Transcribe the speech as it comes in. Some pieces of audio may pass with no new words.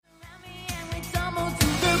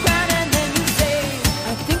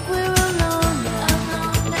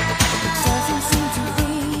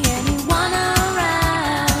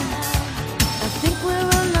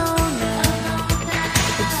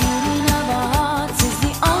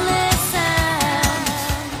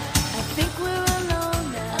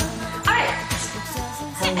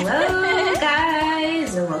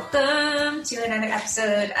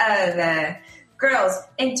episode of Girls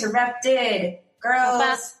Interrupted,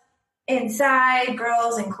 Girls Inside,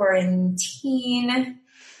 Girls in Quarantine.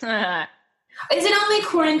 Is it only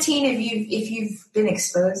quarantine if you've been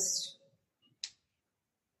exposed?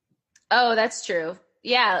 Oh, that's true.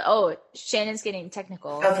 Yeah. Oh, Shannon's getting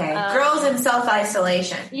technical. Okay. Girls in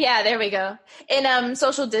self-isolation. Yeah, there we go. In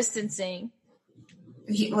social distancing.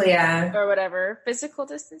 Well, yeah. Or whatever. Physical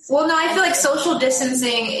distancing. Well, no, I feel like social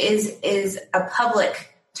distancing is a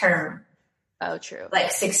public term. Oh, true.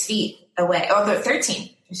 Like 6 feet away. Oh, 13.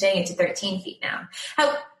 You're saying it to 13 feet now.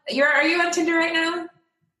 Are you on Tinder right now?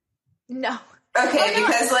 No. Okay,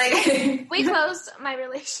 because like we closed my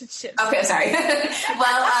relationship. Okay, sorry.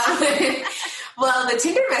 Well, the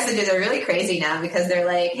Tinder messages are really crazy now because they're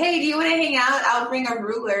like, "Hey, do you want to hang out? I'll bring a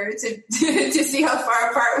ruler to see how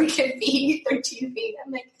far apart we can be, 13 feet."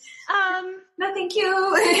 I'm like, no, thank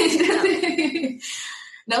you.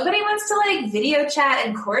 Nobody wants to like video chat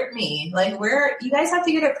and court me. Like, you guys have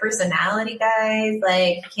to get a personality, guys.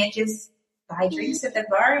 Like, you can't just buy drinks at the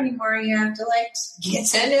bar anymore. You have to like get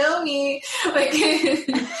to know me. Like,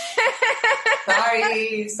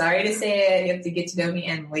 sorry to say it. You have to get to know me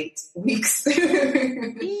and wait weeks.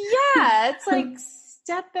 Yeah, it's like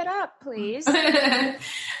step it up, please. And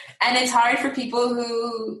it's hard for people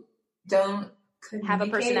who don't have a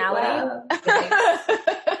personality. Well.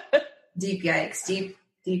 Yikes.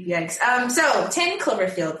 Deep yikes. So 10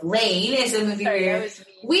 Cloverfield Lane is a movie where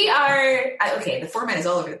we are, okay, the format is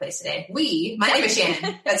all over the place today. My name is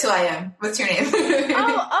Shannon. That's who I am. What's your name?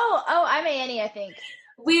 I'm Annie, I think.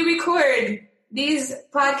 We record these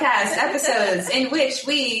podcast episodes in which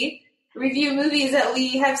we review movies that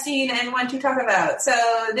we have seen and want to talk about. So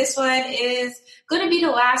this one is going to be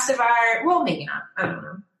the last of our, well, maybe not. I don't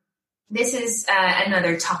know. This is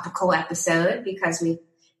another topical episode because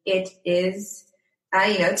it is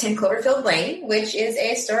 10 Cloverfield Lane, which is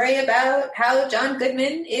a story about how John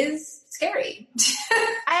Goodman is scary.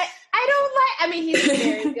 He's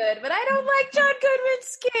very good, but I don't like John Goodman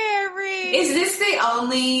scary. Is this the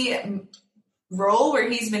only role where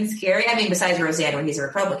he's been scary? I mean, besides Roseanne, where he's a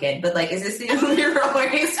Republican, but like, is this the only role where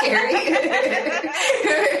he's scary?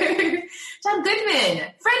 John Goodman,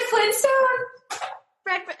 Fred Flintstone.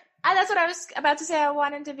 That's what I was about to say. I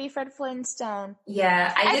want him to be Fred Flintstone.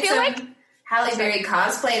 Yeah, I did some Halle Berry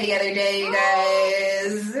cosplay the other day, you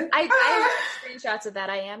guys. I have screenshots of that.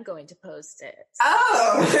 I am going to post it.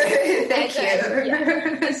 Oh, thank you.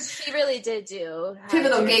 Yeah. She really did do.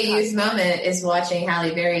 Pivotal gay youth moment is watching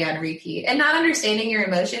Halle Berry on repeat and not understanding your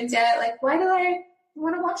emotions yet. Like, why do I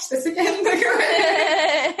want to watch this again?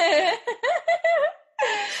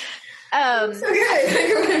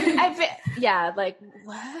 Like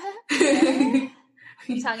what?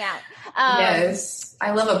 Tongue out. Yes,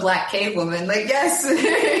 I love a black cave woman. Like, yes.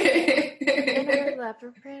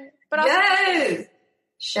 Leopard print. But also, yes.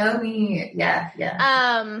 Show me. Yeah.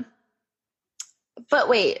 But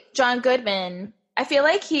wait, John Goodman. I feel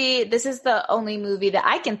like this is the only movie that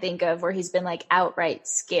I can think of where he's been like outright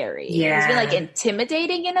scary. Yeah. He's been like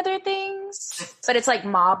intimidating in other things, but it's like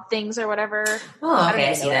mob things or whatever. Oh, I don't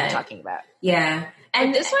okay, even know what I'm talking about. Yeah.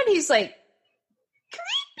 And this one, he's like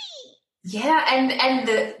creepy. Yeah, and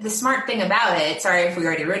the smart thing about it, sorry if we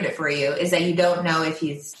already ruined it for you, is that you don't know if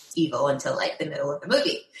he's evil until like the middle of the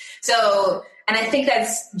movie. So, and I think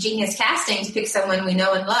that's genius casting to pick someone we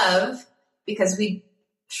know and love because we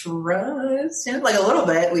trust him, like a little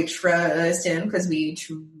bit. We trust him because we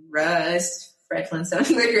trust Fred Flintstone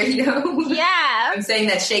Good Radio. Yeah. I'm saying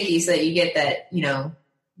that shaky so that you get that,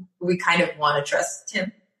 we kind of want to trust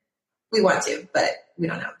him. We want to, but we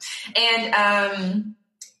don't know. And,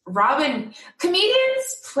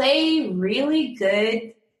 comedians play really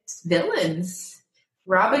good villains.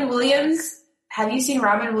 Robin Williams, have you seen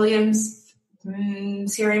Robin Williams'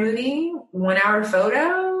 scary movie, 1 Hour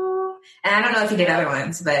Photo? And I don't know if he did other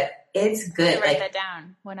ones, but it's good. Write that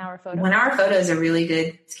down. 1 Hour Photo. 1 Hour Photo is a really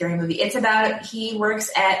good scary movie. It's about, he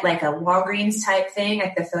works at like a Walgreens type thing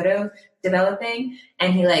at the photo developing,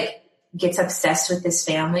 and he like gets obsessed with this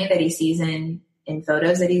family that he sees in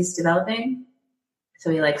photos that he's developing. So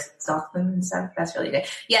he like stalks them and stuff. That's really good.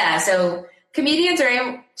 Yeah. So comedians are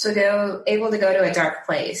able to go to a dark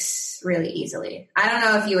place really easily. I don't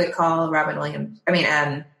know if you would call John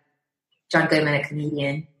Goodman a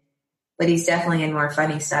comedian, but he's definitely in more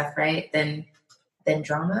funny stuff, right? Than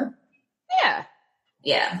drama. Yeah.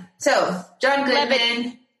 Yeah. So John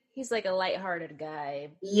Goodman, He's like a lighthearted guy.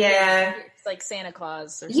 Yeah. It's like Santa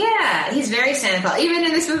Claus or something. Yeah, he's very Santa Claus. Even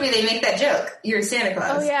in this movie, they make that joke. You're Santa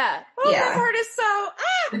Claus. Oh, yeah. Oh, yeah. My heart is so...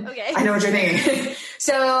 Okay. I know what you're thinking.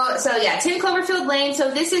 So yeah, 10 Cloverfield Lane.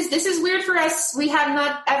 So this is weird for us. We have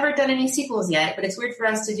not ever done any sequels yet, but it's weird for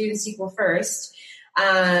us to do the sequel first.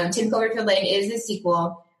 10 Cloverfield Lane is the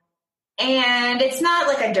sequel. And it's not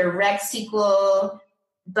like a direct sequel,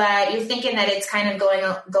 but you're thinking that it's kind of going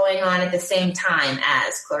on at the same time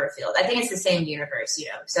as Cloverfield. I think it's the same universe,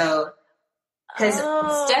 So, because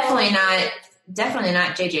it's definitely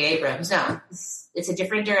not J.J. Abrams. No, it's a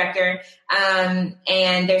different director.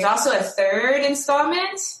 And there's also a third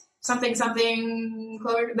installment,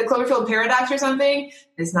 the Cloverfield Paradox or something.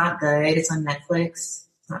 It's not good. It's on Netflix.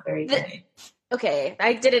 It's not very good. Okay,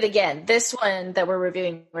 I did it again. This one that we're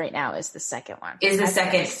reviewing right now is the second one. Is the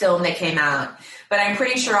second film that came out. But I'm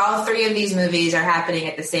pretty sure all three of these movies are happening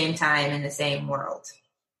at the same time in the same world.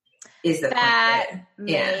 Is the point there.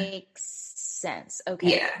 Makes sense.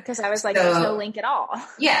 Okay. Yeah. Because I was like, there's no link at all.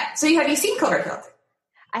 Yeah. So have you seen Cloverfield?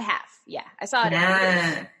 I have. Yeah. I saw it.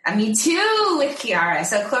 Me too with Kiara.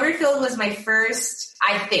 So Cloverfield was my first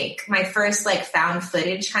like found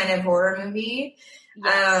footage kind of horror movie.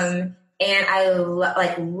 Yes. And I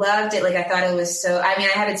loved it. Like, I thought it was I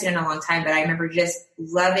haven't seen it in a long time, but I remember just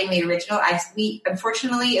loving the original.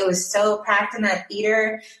 Unfortunately, it was so packed in that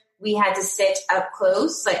theater. We had to sit up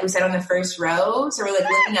close. Like, we sat on the first row. So we're like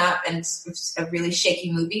looking up, and it's just a really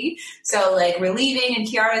shaky movie. So like, we're leaving, and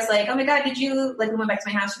Kiara's like, oh my God, we went back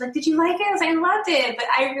to my house. She's like, did you like it? I was like, I loved it, but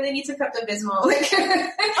I really need some Pepto-Bismol. Like,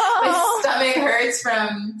 my stomach hurts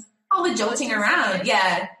from all the jolting around.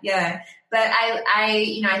 Yeah. Yeah. But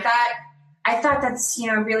I thought that's,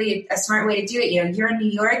 really a smart way to do it. You're in New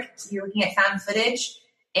York, you're looking at found footage,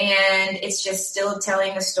 and it's just still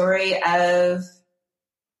telling a story of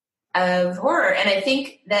horror. And I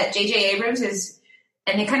think that J.J. Abrams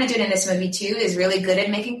and they kind of do it in this movie too, is really good at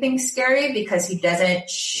making things scary because he doesn't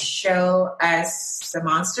show us the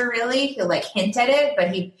monster really. He'll like hint at it,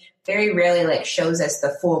 but he very rarely like shows us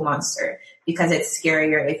the full monster because it's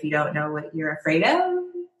scarier if you don't know what you're afraid of.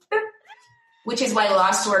 Which is why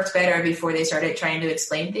Lost worked better before they started trying to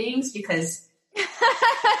explain things because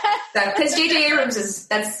J.J. Abrams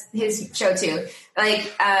that's his show too. Like,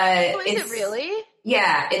 is it really?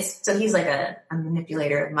 Yeah, so he's like a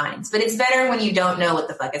manipulator of minds, but it's better when you don't know what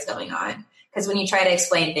the fuck is going on because when you try to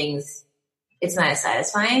explain things, it's not as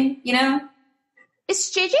satisfying,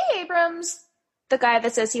 Is J.J. Abrams the guy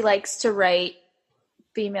that says he likes to write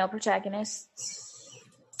female protagonists?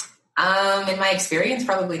 In my experience,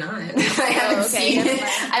 probably not. I haven't seen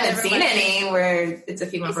any where it's a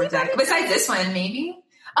female protagonist. Besides this one, maybe.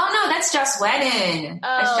 Oh no, that's Joss Whedon.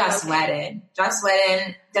 Whedon. Joss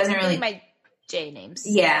Whedon doesn't really my J names.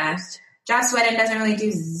 Yeah, Joss Whedon doesn't really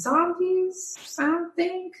do zombies. I don't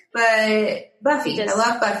think, but Buffy. I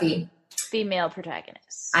love Buffy. Female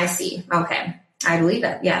protagonists. I see. Okay, I believe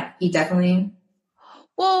that. Yeah, he definitely.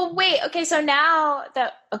 Well, wait. Okay, so now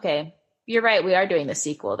that you're right. We are doing the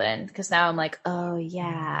sequel then, because now I'm like, oh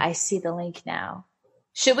yeah, I see the link now.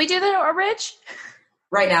 Should we do that, or Rich?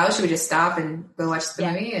 Right now, should we just stop and go watch the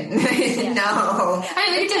movie? And no,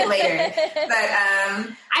 I mean we can do it later. But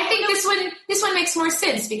I think this one makes more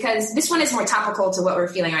sense because this one is more topical to what we're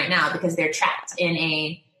feeling right now because they're trapped in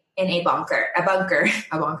a bunker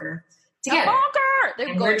together.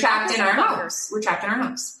 We're trapped in our homes.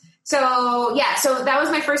 So that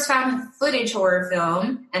was my first found footage horror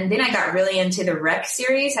film. And then I got really into the REC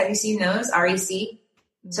series. Have you seen those? REC?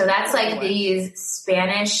 So that's like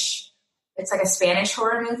it's like a Spanish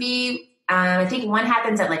horror movie. I think one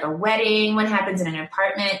happens at like a wedding, one happens in an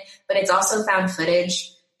apartment, but it's also found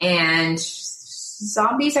footage and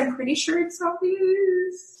zombies. I'm pretty sure it's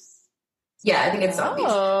zombies. Yeah, I think it's zombies.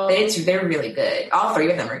 But they're really good. All three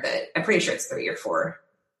of them are good. I'm pretty sure it's 3 or 4.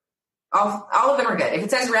 All of them are good. If it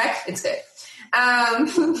says REC, it's good. I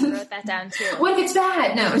wrote that down too. What if it's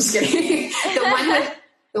bad? No, I'm just kidding.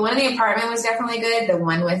 The one in the apartment was definitely good. The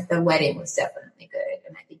one with the wedding was definitely good.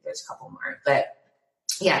 And I think there's a couple more. But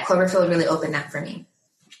yeah, Cloverfield really opened that for me.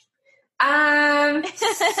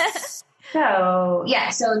 So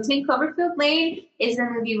 10 Cloverfield Lane is the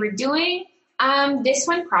movie we're doing. This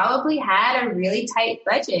one probably had a really tight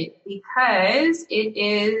budget because it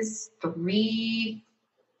is 5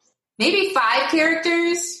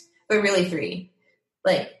 characters, but really 3.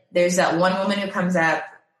 Like, there's that one woman who comes up,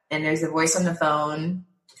 and there's a voice on the phone.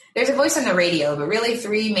 There's a voice on the radio, but really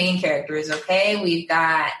 3 main characters, okay? We've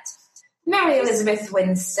got Mary Elizabeth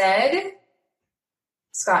Winstead,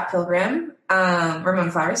 Scott Pilgrim,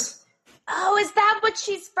 Ramon Flowers, Oh, is that what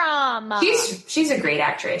she's from? She's a great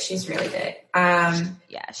actress. She's really good.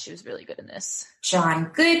 Yeah, she was really good in this.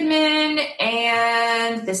 John Goodman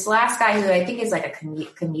and this last guy who I think is like a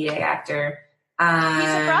comedic actor. He's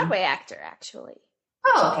a Broadway actor, actually.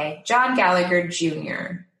 Oh, okay. John Gallagher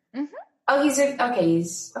Jr. Mm-hmm. Oh, okay.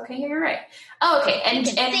 You're right. Oh, okay. And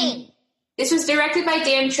this was directed by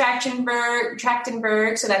Dan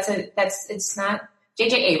Trachtenberg. So it's not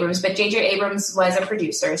J.J. Abrams, but J.J. Abrams was a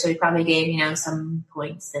producer, so he probably gave, some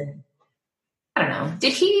points. And I don't know.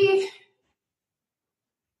 Did he?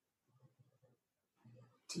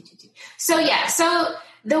 So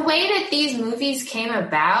the way that these movies came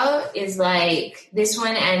about is like this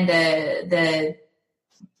one and the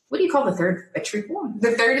what do you call the third?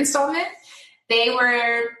 The third installment. They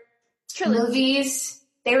were movies.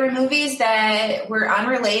 They were movies that were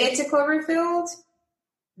unrelated to Cloverfield.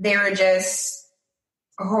 They were just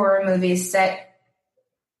horror movies set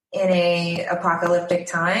in a apocalyptic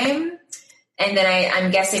time. And then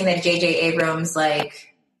I'm guessing that J.J. Abrams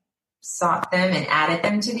sought them and added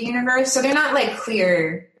them to the universe. So they're not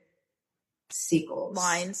clear sequels.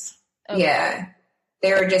 Lines. Okay. Yeah.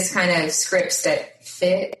 They were just kind of scripts that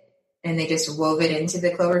fit and they just wove it into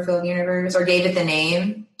the Cloverfield universe or gave it the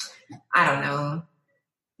name. I don't know.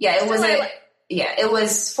 Yeah, it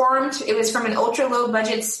was from an ultra low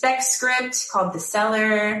budget spec script called The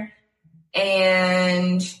Cellar,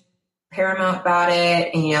 and Paramount bought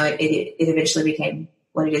it, and it eventually became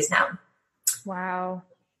what it is now. Wow.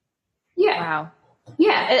 Yeah. Wow.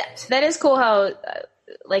 Yeah. That is cool how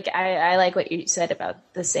I like what you said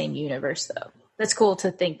about the same universe though. That's cool to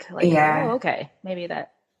think oh, okay, maybe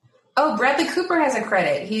that. Oh, Bradley Cooper has a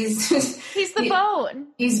credit. He's the phone.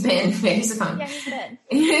 He's the phone. Yeah, he's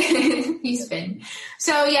been. He's been.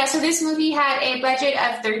 So this movie had a budget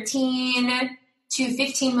of $13 to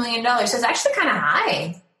 $15 million. So it's actually kind of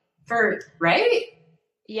high right?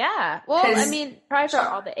 Yeah. Well, I mean, probably for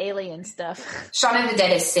all the alien stuff. Shaun of the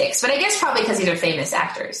Dead is 6, but I guess probably because these are famous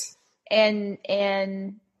actors. And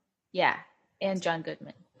John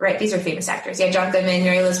Goodman. Right, these are famous actors. Yeah, John Goodman,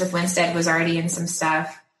 Mary Elizabeth Winstead was already in some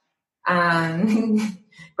stuff.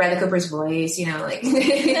 Bradley Cooper's voice,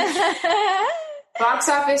 box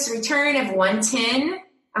office return of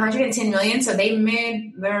 110 million. So they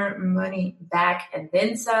made their money back and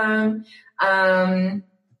then some.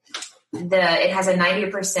 It has a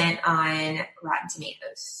 90% on Rotten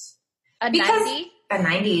Tomatoes. A 90? A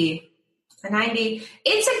 90.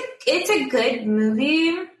 It's a good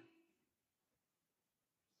movie.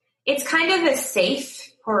 It's kind of a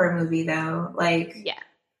safe horror movie though.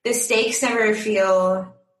 The stakes never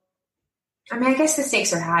feel, I mean, I guess the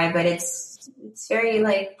stakes are high, but it's very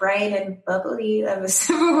bright and bubbly of a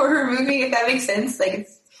horror movie, if that makes sense.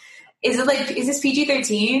 Is this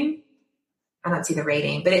PG-13? I don't see the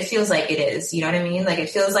rating, but it feels like it is. You know what I mean? It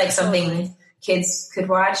feels like something kids could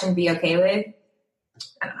watch and be okay with.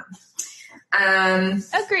 I don't know.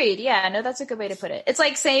 Agreed. Yeah, no, that's a good way to put it. It's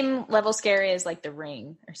same level scary as The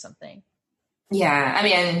Ring or something. Yeah, I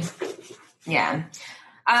mean, yeah.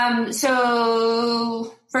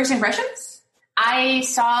 So first impressions, I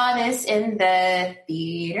saw this in the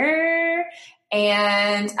theater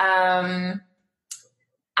and,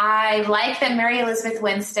 I like that Mary Elizabeth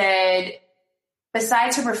Winstead,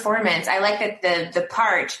 besides her performance, I like that her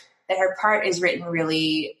part is written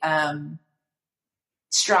really,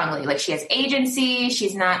 strongly. She has agency.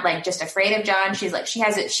 She's not just afraid of John. She's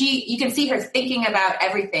you can see her thinking about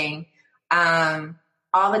everything,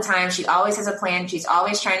 all the time. She always has a plan. She's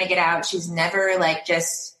always trying to get out. She's never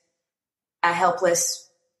just a helpless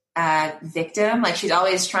victim. She's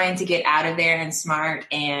always trying to get out of there and smart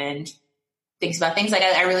and thinks about things.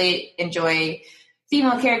 I really enjoy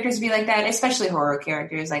female characters be like that, especially horror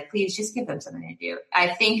characters. Please just give them something to do. I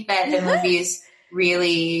think that the movie's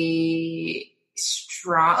really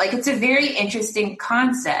strong. It's a very interesting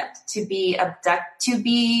concept to be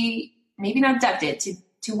maybe not abducted,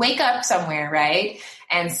 to wake up somewhere, right?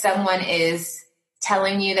 And someone is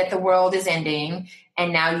telling you that the world is ending,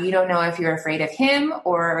 and now you don't know if you're afraid of him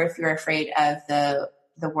or if you're afraid of the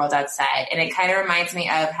world outside. And it kind of reminds me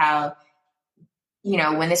of how,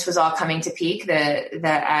 when this was all coming to peak,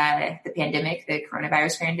 the pandemic, the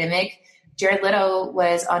coronavirus pandemic, Jared Leto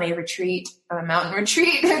was on a mountain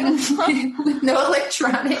retreat with no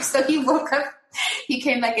electronics. So he woke up, he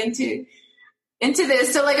came back into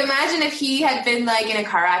this. So imagine if he had been in a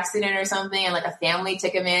car accident or something and a family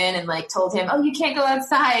took him in and told him, oh, you can't go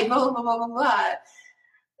outside, blah, blah, blah, blah, blah.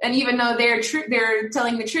 And even though they're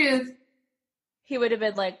telling the truth, he would have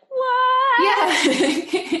been what?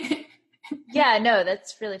 Yeah. Yeah, no,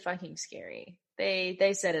 that's really fucking scary.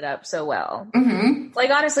 They set it up so well. Mm-hmm. Like,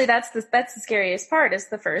 honestly, that's the scariest part is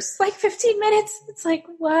the first, like, 15 minutes. It's like,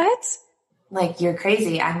 what? Like, you're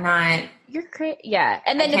crazy. I'm not. You're crazy. Yeah.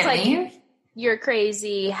 And then it's like, leave. You're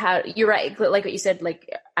crazy. You're right. Like what you said,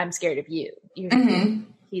 like, I'm scared of you.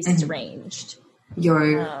 He's deranged.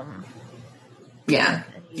 Yeah.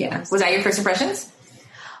 Was that your first impressions?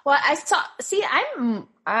 Well,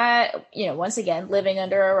 once again, living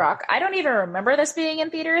under a rock. I don't even remember this being in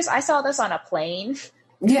theaters. I saw this on a plane.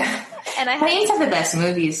 Yeah. And planes have the best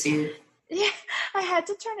movies, dude. Yeah. I had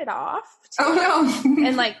to turn it off.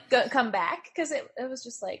 And like come back because it was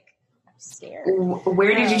just like, I'm scared.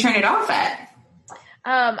 Where did you turn it off at?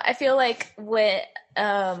 I feel like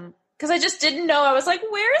because I just didn't know. I was like,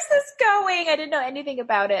 where is this going? I didn't know anything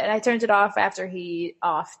about it. And I turned it off after he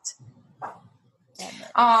offed.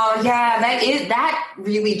 Oh yeah, that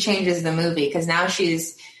really changes the movie because now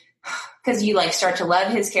because you like start to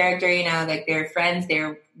love his character, like they're friends,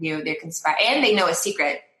 they're conspire and they know a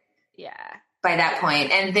secret. Yeah. By that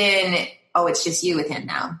point. And then it's just you with him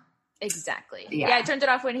now. Exactly. Yeah, I turned it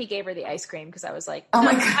off when he gave her the ice cream because I was like, oh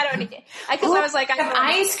my God. I don't need it. Because I was like,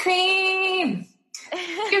 ice cream. Do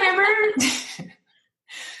you remember?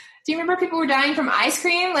 Do you remember people were dying from ice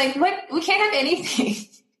cream? Like, what? We can't have anything.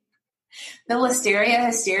 The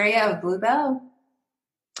hysteria of Bluebell.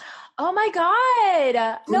 Oh my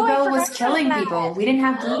God. Bluebell was killing people. We didn't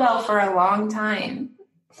have Bluebell for a long time.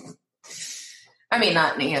 I mean,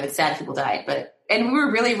 not, it's sad people died, and we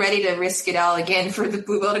were really ready to risk it all again for the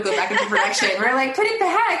Bluebell to go back into production. We're like, put it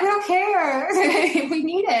back. We don't care. We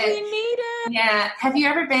need it. Yeah. Have you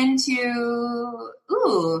ever been to,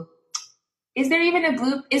 is there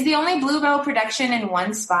even is the only Bluebell production in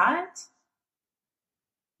one spot?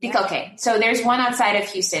 Okay, so there's one outside of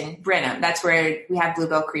Houston, Brenham. That's where we have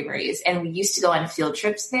Bluebell Creameries. And we used to go on field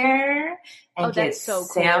trips there and get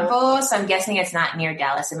samples. Cool. So I'm guessing it's not near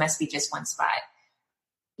Dallas. It must be just one spot.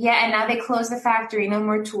 Yeah, and now they closed the factory. No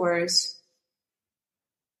more tours.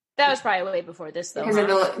 That was probably way before this, though.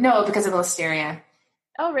 Because of Listeria.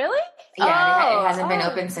 Oh, really? Yeah, it hasn't been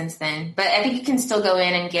open since then. But I think you can still go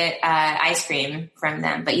in and get ice cream from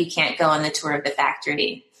them, but you can't go on the tour of the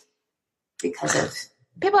factory because of...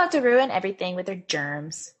 People have to ruin everything with their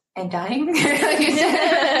germs. And dying?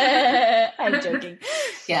 I'm joking.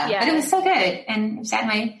 Yeah, but it was so good. And I'm sad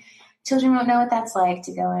my children won't know what that's like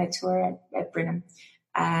to go on a tour at Brenham.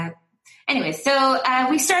 Anyway, so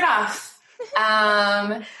we start off.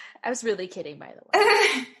 I was really kidding, by the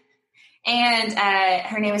way. And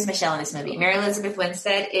her name is Michelle in this movie. Mary Elizabeth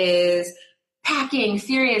Winstead is packing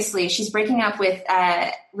furiously. She's breaking up with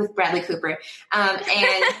Bradley Cooper. And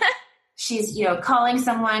she's, calling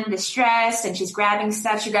someone distressed and she's grabbing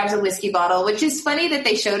stuff. She grabs a whiskey bottle, which is funny that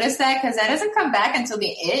they showed us that because that doesn't come back until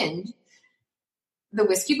the end. The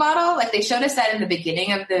whiskey bottle, like they showed us that in the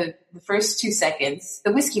beginning of the first 2 seconds.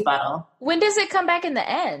 The whiskey bottle. When does it come back in the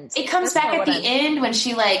end? It comes back at the end when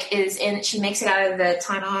she she makes it out of the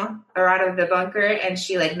tunnel or out of the bunker and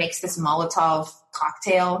she makes this Molotov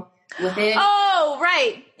cocktail with it. Oh,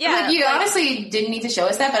 right. Yeah. You honestly didn't need to show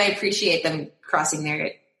us that, but I appreciate them crossing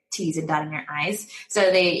their T's and dotting their I's.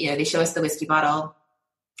 So they show us the whiskey bottle.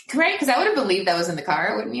 Right? Because I would have believed that was in the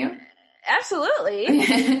car, wouldn't you?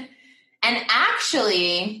 Absolutely. And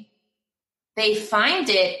actually, they find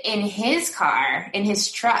it in his car, in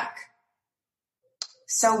his truck.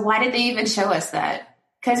 So why did they even show us that?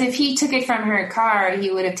 Because if he took it from her car,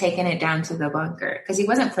 he would have taken it down to the bunker. Because he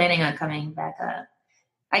wasn't planning on coming back up.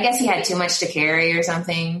 I guess he had too much to carry or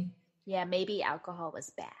something. Yeah, maybe alcohol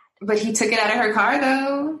was bad. But he took it out of her car,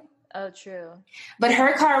 though. Oh, true. But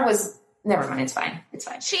her car was... Never mind, it's fine. It's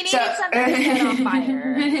fine. She needed something to set on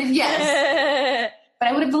fire. Yes. But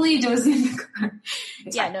I would have believed it was in the car.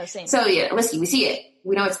 It's fine. No, same. So yeah, whiskey, we see it.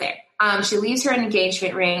 We know it's there. She leaves her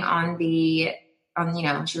engagement ring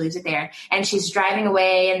she leaves it there. And she's driving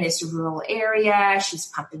away in this rural area. She's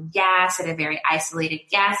pumping gas at a very isolated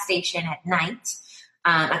gas station at night.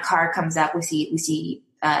 A car comes up. We see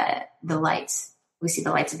the lights. We see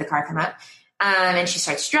the lights of the car come up. And she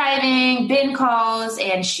starts driving. Ben calls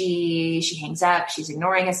and she hangs up. She's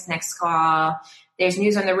ignoring his next call. There's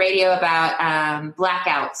news on the radio about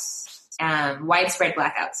blackouts, widespread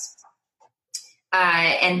blackouts.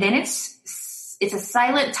 And then it's a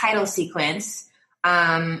silent title sequence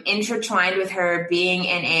intertwined with her being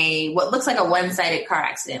in what looks like a one-sided car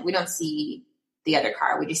accident. We don't see the other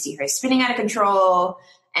car. We just see her spinning out of control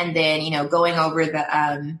and then, going over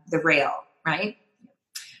the rail, right?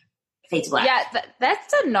 Fades black. Yeah,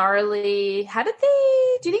 that's a gnarly...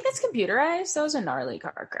 do you think that's computerized? That was a gnarly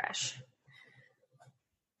car crash.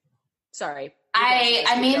 Sorry.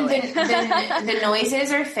 I mean, the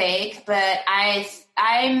noises are fake, but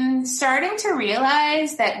I'm starting to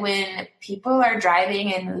realize that when people are driving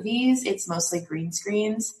in movies, it's mostly green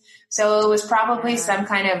screens. So it was probably some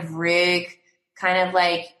kind of rig, kind of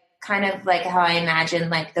like how I imagine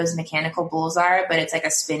like those mechanical bulls are, but it's like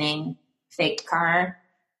a spinning fake car.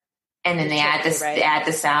 And then they add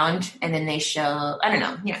the sound, and then they show, I don't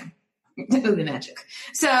know, the magic.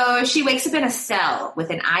 So she wakes up in a cell with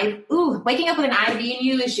an IV. Ooh, waking up with an IV in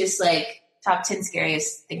you is just like top 10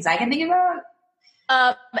 scariest things I can think about.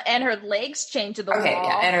 And her legs chained to the wall. Okay,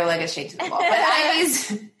 yeah, and her leg is chained to the wall.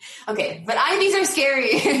 But IVs are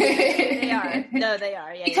scary. They are. No, they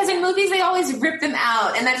are. Yeah, because in movies they always rip them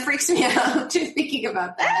out, and that freaks me out just thinking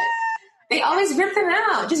about that. They always rip them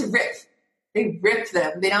out. Just rip. They rip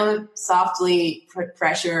them. They don't softly put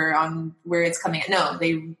pressure on where it's coming. No,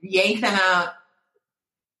 they yank them out.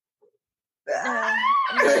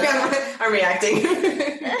 I'm reacting.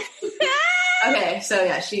 Okay, so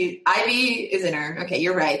yeah, Ivy is in her. Okay,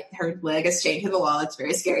 you're right. Her leg is chained to the wall. It's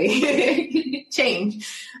very scary. Change.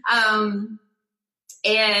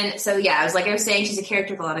 And so yeah, I was saying, she's a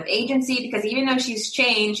character with a lot of agency, because even though she's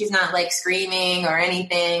chained, she's not like screaming or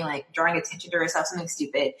anything, like drawing attention to herself, something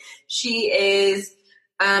stupid. She is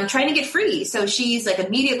trying to get free. So she's like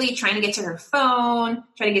immediately trying to get to her phone,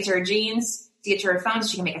 trying to get to her jeans to get to her phone so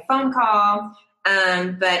she can make a phone call.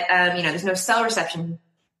 But there's no cell reception.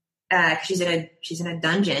 She's in a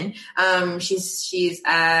dungeon. She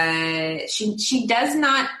does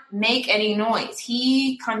not make any noise.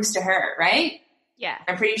 He comes to her, right? Yeah.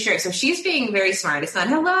 I'm pretty sure. So she's being very smart. It's not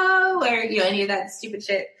hello or, any of that stupid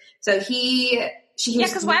shit. So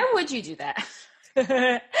because why would you do that?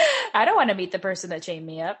 I don't want to meet the person that chained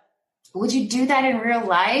me up. Would you do that in real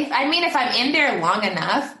life? I mean, if I'm in there long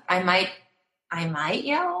enough, I might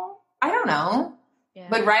yell. I don't know. Yeah.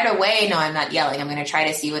 But right away, no, I'm not yelling. I'm going to try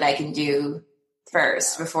to see what I can do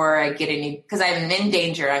first before I get because I'm in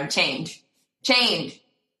danger. I'm chained.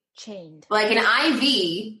 Like an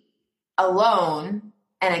IV alone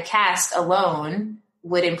and a cast alone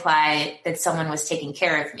would imply that someone was taking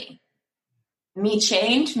care of me. Me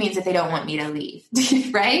chained means that they don't want me to leave,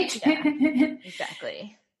 right? Yeah,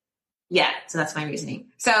 exactly. Yeah, so that's my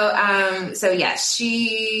reasoning. So yeah,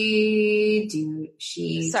 he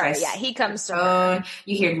comes to her.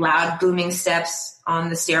 You hear loud booming steps on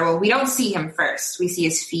the stairwell. We don't see him first. We see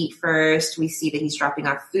his feet first. We see that he's dropping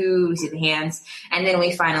off food. We see the hands. And then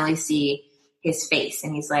we finally see his face.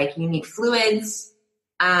 And he's like, you need fluids.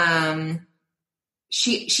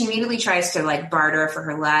 She immediately tries to like barter for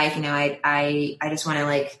her life. I just want to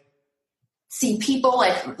like see people,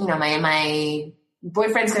 like, my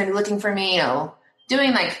boyfriend's going to be looking for me,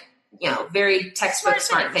 doing like, very textbook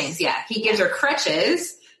smart things. Yeah. He gives her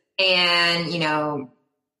crutches, and,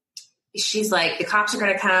 she's like, the cops are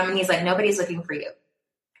going to come, and he's like, nobody's looking for you.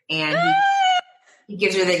 And he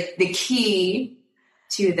gives her the key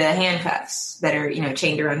to the handcuffs that are,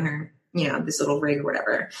 chained around her, this little rig or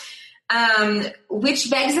whatever.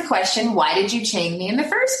 Which begs the question, why did you chain me in the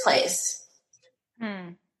first place?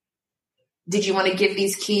 Did you want to give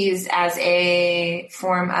these keys as a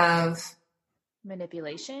form of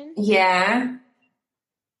manipulation? Yeah.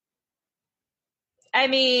 I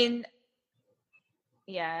mean,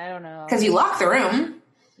 yeah, I don't know. Because you locked the room.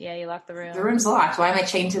 Yeah, you locked the room. The room's locked. Why am I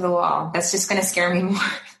chained to the wall? That's just going to scare me more.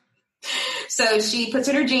 So she puts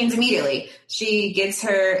on her jeans immediately. She gets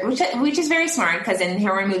her, which is very smart, because in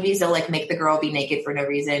horror movies, they'll like make the girl be naked for no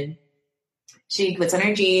reason. She puts on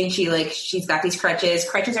her jeans. She's got these crutches.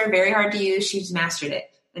 Crutches are very hard to use. She's mastered it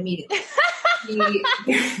immediately.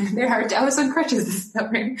 They're hard to, I was on crutches this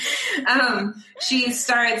summer. She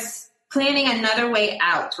starts planning another way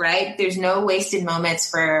out, right? There's no wasted moments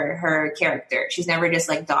for her character. She's never just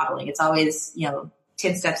like dawdling. It's always,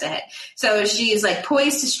 10 steps ahead. So she's like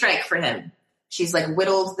poised to strike for him. She's like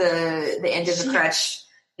whittled the end of the crutch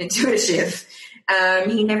into a shiv.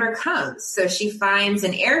 He never comes. So she finds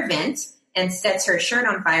an air vent and sets her shirt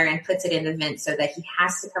on fire and puts it in the vent so that he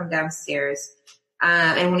has to come downstairs.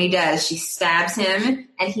 And when he does, she stabs him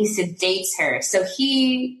and he sedates her. So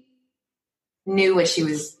he knew what she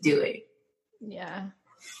was doing. Yeah.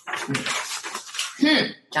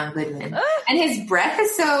 John Goodman. And his breath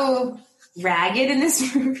is so ragged in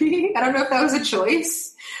this movie. I don't know if that was a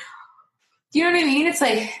choice. Do you know what I mean? It's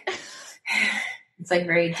like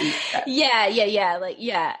very deep. Yeah. Like,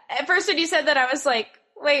 yeah. At first when you said that, I was like,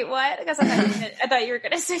 wait, what? Because I thought you were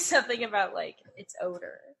going to say something about like its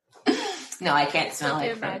odor. No, I can't smell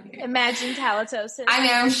it. Imagine halitosis. I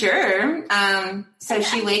mean, I'm sure. So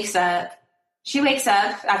she wakes up she wakes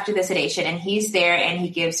up after the sedation and he's there and he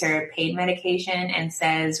gives her pain medication and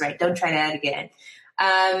says, right, don't try that again.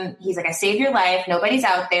 He's like, I saved your life. Nobody's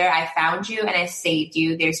out there. I found you and I saved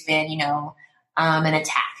you. There's been, an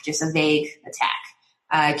attack, just a vague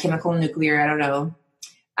attack, chemical, nuclear, I don't know.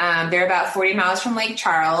 They're about 40 miles from Lake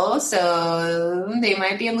Charles, so they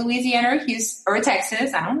might be in Louisiana or Houston or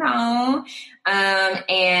Texas. I don't know.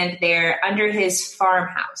 And they're under his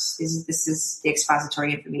farmhouse. This is the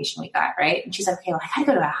expository information we got, right? And she's like, okay, well, I gotta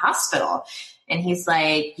go to a hospital. And he's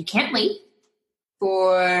like, you can't leave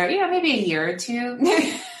for, maybe a year or two.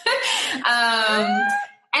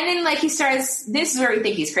 And then he starts, this is where we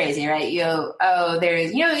think he's crazy, right?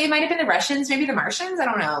 There's, it might have been the Russians, maybe the Martians, I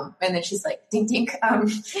don't know. And then she's like, dink, dink.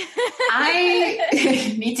 I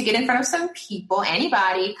need to get in front of some people,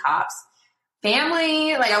 anybody, cops,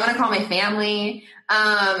 family. I want to call my family.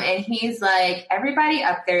 And he's like, everybody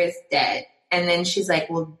up there is dead. And then she's like,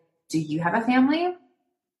 well, do you have a family?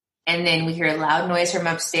 And then we hear a loud noise from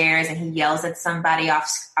upstairs and he yells at somebody off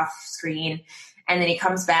screen. And then he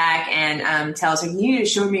comes back and tells her, you need to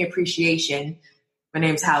show me appreciation. My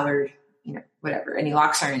name's Howard, whatever. And he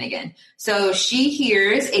locks her in again. So she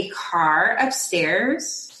hears a car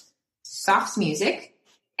upstairs, soft music.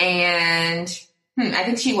 And I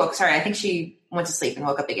think she went to sleep and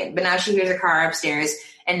woke up again. But now she hears a car upstairs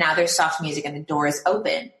and now there's soft music and the door is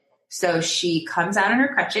open. So she comes out on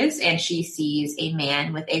her crutches and she sees a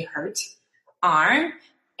man with a hurt arm.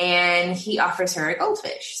 And he offers her a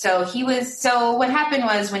goldfish. So what happened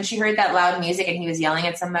was when she heard that loud music and he was yelling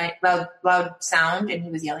at somebody, loud sound, and he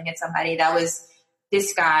was yelling at somebody, that was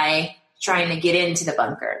this guy trying to get into the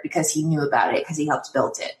bunker because he knew about it because he helped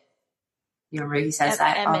build it. You remember he says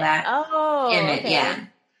that, Emmett. all that? Oh, Emmett, okay. yeah.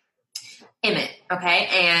 Emmett, okay.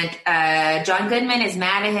 And John Goodman is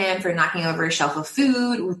mad at him for knocking over a shelf of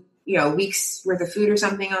food with, weeks worth of food or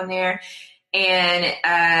something on there.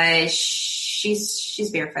 And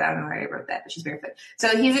she's barefoot. I don't know where I wrote that, but she's barefoot.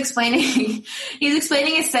 So he's explaining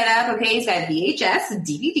his setup. Okay, he's got VHS,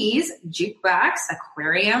 DVDs, jukebox,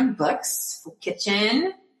 aquarium, books,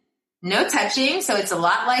 kitchen, no touching. So it's a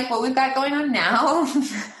lot like what we've got going on now.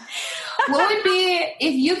 What would be,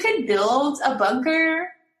 if you could build a bunker,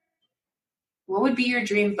 what would be your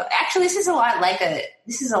dream? Actually, this is a lot like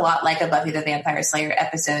a Buffy the Vampire Slayer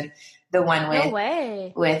episode. The one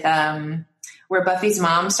with where Buffy's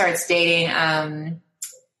mom starts dating,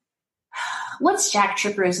 what's Jack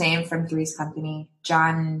Tripper's name from Three's Company?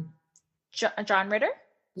 John Ritter?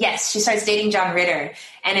 Yes, she starts dating John Ritter.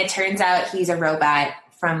 And it turns out he's a robot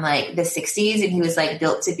from the 60s and he was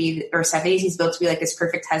built to be, or 70s, he's built to be this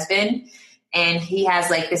perfect husband. And he has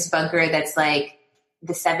this bunker that's the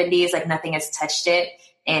 70s, nothing has touched it.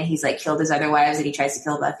 And he's killed his other wives and he tries to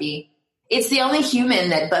kill Buffy. It's the only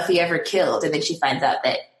human that Buffy ever killed. And then she finds out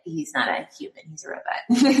that he's not a human. He's a robot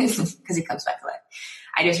because he comes back to life.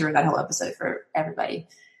 I just ruined that whole episode for everybody.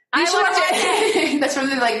 You should watch it. That's from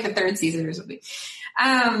the third season or something.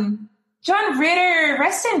 John Ritter,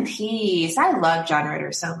 rest in peace. I love John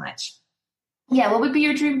Ritter so much. Yeah, what would be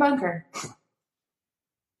your dream bunker?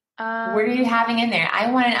 What are you having in there?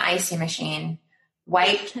 I want an icy machine.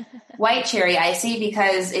 White cherry icy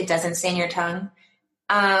because it doesn't stain your tongue.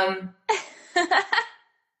 I've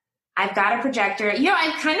got a projector.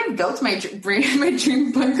 I've kind of built my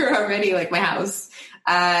dream bunker already, my house.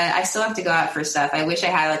 I still have to go out for stuff. I wish I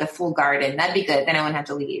had a full garden. That'd be good. Then I wouldn't have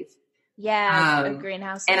to leave. Yeah, a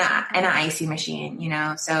greenhouse. And an icy machine,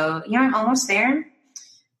 So, I'm almost there.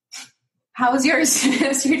 How was yours?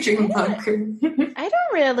 What's your dream bunker? I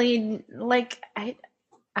don't really, I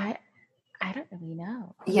don't really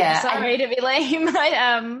know. Yeah. Sorry to be lame.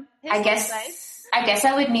 I guess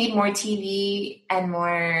I would need more TV and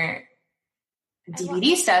more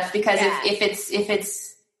DVD stuff because if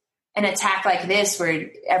it's an attack like this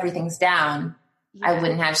where everything's down, I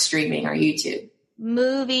wouldn't have streaming or YouTube.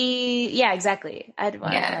 Movie, yeah, exactly. I'd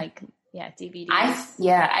want DVD.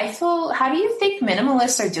 I feel. How do you think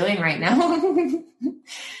minimalists are doing right now?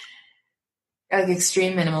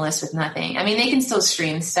 Extreme minimalists with nothing. I mean, they can still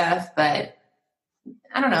stream stuff, but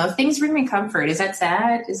I don't know. Things bring me comfort. Is that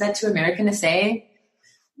sad? Is that too American to say?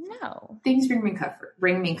 No. Things bring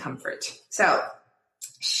me comfort. So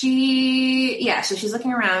she's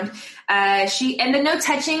looking around. And the no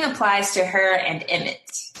touching applies to her and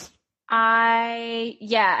Emmett.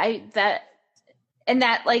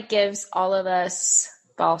 That gives all of us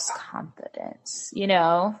false confidence,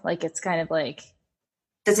 it's kind of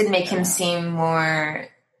does it make him seem more,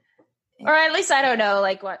 or at least I don't know,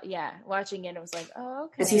 watching it was oh,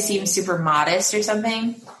 okay. Does he seem super modest or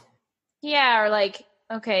something? Yeah, or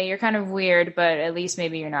okay, you're kind of weird, but at least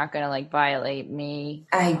maybe you're not going to like violate me.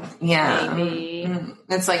 Maybe.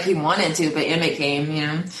 It's like he wanted to, but Emmett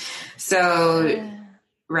came, So,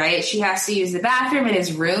 right. She has to use the bathroom in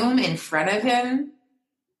his room in front of him.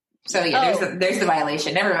 So there's the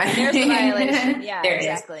violation. Never mind. There's the violation. Yeah, there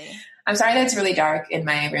exactly. It is. I'm sorry that it's really dark in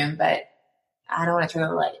my room, but I don't want to turn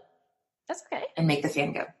the light. That's okay. And make the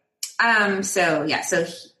fan go. So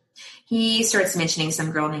he starts mentioning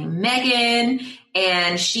some girl named Megan,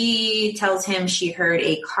 and she tells him she heard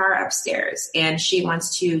a car upstairs and she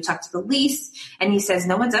wants to talk to the police, and he says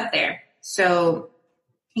no one's up there. So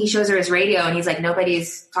he shows her his radio and he's like,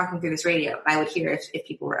 nobody's talking through this radio. I would hear if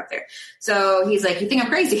people were up there. So he's like, you think I'm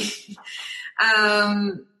crazy?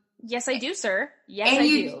 Yes, I do, sir. Yes, I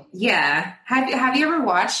do. Yeah. Have you ever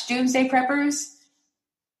watched Doomsday Preppers?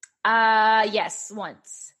 Yes,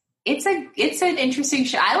 once. It's an interesting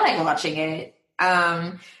show. I like watching it.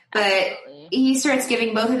 But absolutely. He starts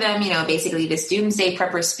giving both of them, basically this Doomsday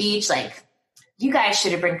Prepper speech, like, you guys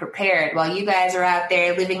should have been prepared while you guys are out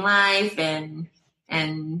there living life and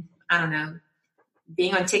I don't know,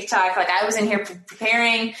 being on TikTok. Like, I was in here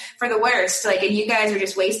preparing for the worst, like, and you guys were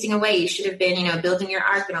just wasting away. You should have been, building your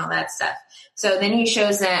ark and all that stuff. So then he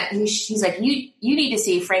shows that he's like, you need to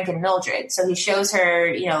see Frank and Mildred. So he shows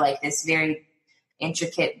her, like this very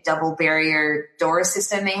intricate double barrier door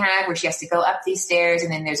system they have where she has to go up these stairs,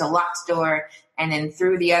 and then there's a locked door, and then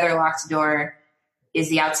through the other locked door is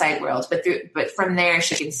the outside world. But from there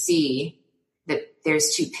she can see that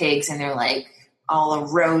there's two pigs and they're like all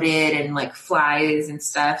eroded and like flies and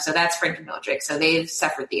stuff. So that's Frank and Mildred. So they've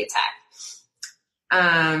suffered the attack.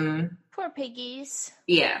 Poor piggies.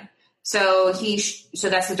 Yeah. So so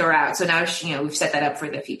that's the door out. So now, we've set that up for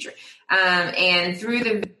the future. And through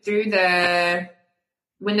the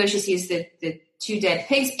window, she sees the two dead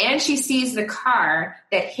pigs, and she sees the car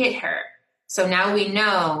that hit her. So now we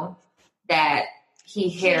know that he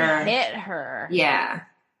hit her. Yeah.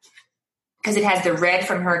 Because it has the red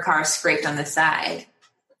from her car scraped on the side.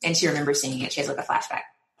 And she remembers seeing it. She has like a flashback.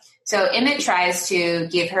 So Emmett tries to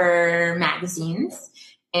give her magazines,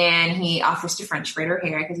 and he offers to French braid her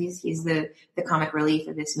hair because he's the comic relief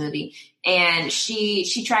of this movie. And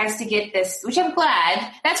she tries to get this, which I'm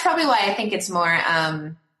glad. That's probably why I think it's more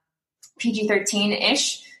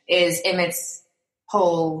PG-13-ish, is Emmett's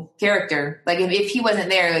whole character. Like, if he wasn't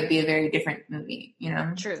there, it would be a very different movie,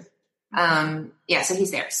 True. Yeah, so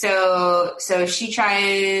he's there. So she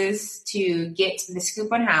tries to get the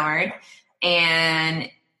scoop on Howard, and,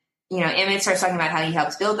 Emmett starts talking about how he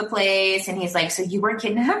helps build the place, and he's like, so you weren't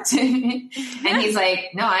kidnapped? And he's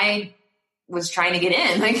like, no, I was trying to get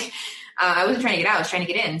in. Like, I wasn't trying to get out, I was trying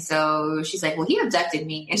to get in. So she's like, well, he abducted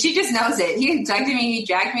me. And she just knows it. He abducted me, he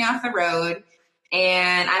dragged me off the road,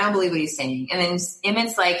 and I don't believe what he's saying. And then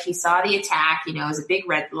Emmett's like, he saw the attack, it was a big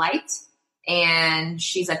red light. And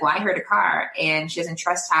she's like, well, I heard a car, and she doesn't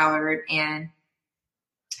trust Howard, and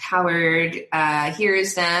Howard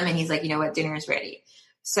hears them, and he's like, you know what, dinner is ready.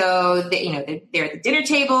 So they're at the dinner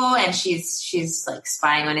table, and she's like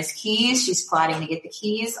spying on his keys. She's plotting to get the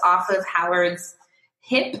keys off of Howard's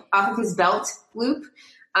hip, off of his belt loop.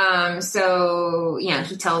 So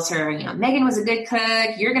he tells her, Megan was a good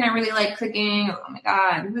cook. You're going to really like cooking. Oh my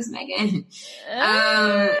God, who was Megan?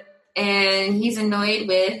 And he's annoyed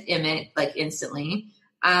with Emmett, like, instantly.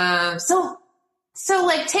 So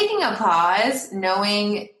like, taking a pause,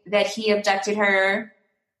 knowing that he abducted her,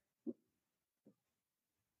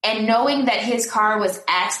 and knowing that his car was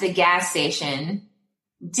at the gas station,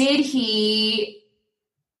 did he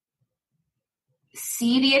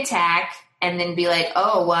see the attack and then be like,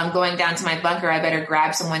 oh, well, I'm going down to my bunker, I better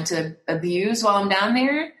grab someone to abuse while I'm down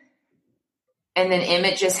there? And then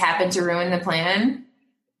Emmett just happened to ruin the plan?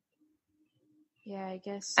 Yeah, I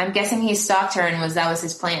guess. I'm guessing he stalked her and that was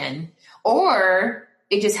his plan. Or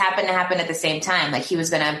it just happened to happen at the same time. Like, he was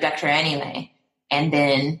going to abduct her anyway. And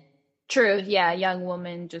then... True. Yeah. Young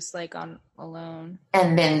woman, just like on alone.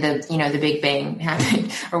 And then the Big Bang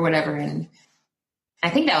happened or whatever. And I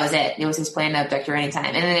think that was it. It was his plan to abduct her anytime.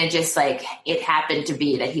 And then it just like, it happened to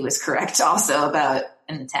be that he was correct also about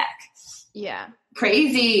an attack. Yeah.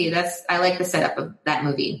 Crazy. I like the setup of that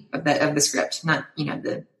movie, of the script, not,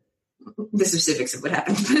 the specifics of what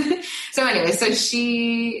happened. So anyway,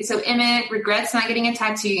 so Emmett regrets not getting a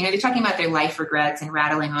tattoo. They're talking about their life regrets and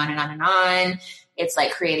rattling on and on and on. It's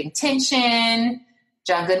like creating tension.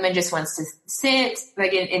 John Goodman just wants to sit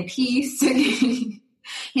like in peace.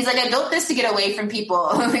 He's like, I built this to get away from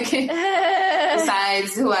people.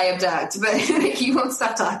 Besides who I abduct, but like, he won't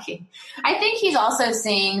stop talking. I think he's also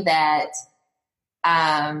saying that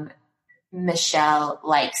Michelle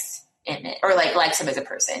likes Emmett, or like likes him as a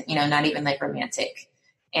person, not even like romantic.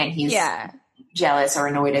 and he's jealous or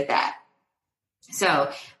annoyed at that.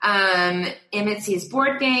 So Emmett sees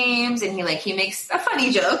board games, and he makes a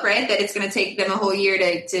funny joke, right? That it's going to take them a whole year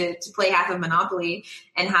to play half of Monopoly.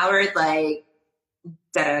 And Howard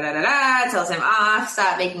tells him off,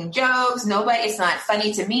 stop making jokes. It's not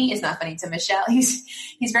funny to me. It's not funny to Michelle. He's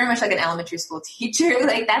very much like an elementary school teacher.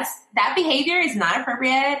 That behavior is not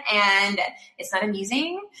appropriate and it's not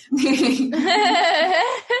amusing.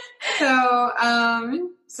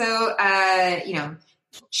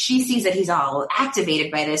 She sees that he's all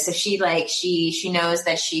activated by this. So she knows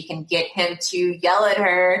that she can get him to yell at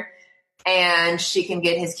her and she can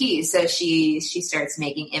get his keys. So she starts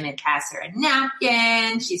making Emmett pass her a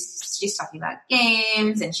napkin. She's talking about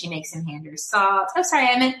games, and she makes him hand her salt. Oh, sorry,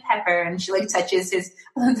 I meant pepper. And she touches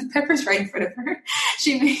the pepper's right in front of her.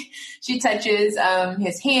 She touches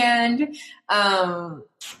his hand. And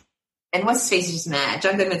what's his face is just mad.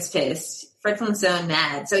 John Goodman's pissed. Fred Flintstone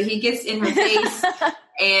mad. So he gets in her face,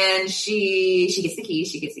 and she gets the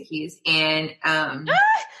keys. And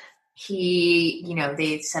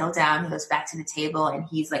they settle down. He goes back to the table, and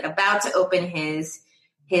he's about to open his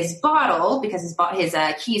bottle because his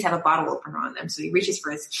keys have a bottle opener on them. So he reaches for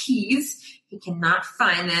his keys. He cannot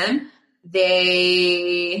find them.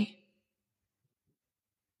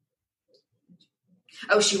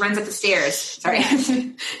 She runs up the stairs. Sorry. Yeah.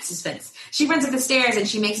 Suspense. She runs up the stairs, and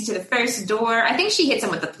she makes it to the first door. I think she hits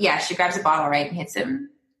him she grabs a bottle, right, and hits him.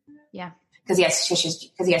 Yeah. Because he has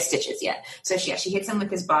stitches, yeah. So she hits him with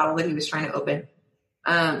his bottle that he was trying to open.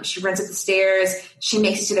 She runs up the stairs. She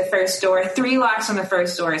makes it to the first door. 3 locks on the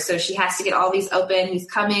first door, so she has to get all these open. He's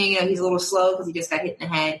coming. He's a little slow because he just got hit in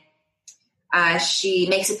the head. She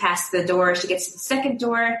makes it past the door. She gets to the second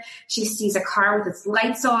door. She sees a car with its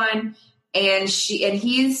lights on, and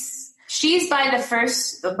she's by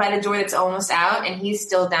the door that's almost out, and he's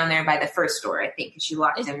still down there by the first door, I think. She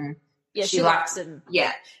locked him. Yeah, she locks him.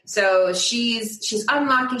 Yeah. So she's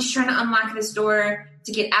unlocking. She's trying to unlock this door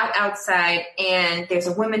to get outside. And there's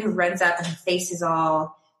a woman who runs up, and her face is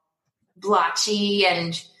all blotchy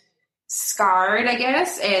and scarred, I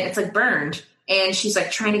guess. And it's burned. And she's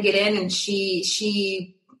trying to get in. And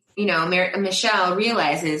she Michelle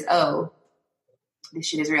realizes, oh, this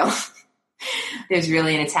shit is real. There's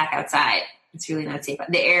really an attack outside. It's really not safe.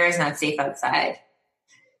 The air is not safe outside.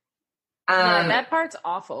 That part's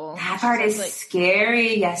awful. That part is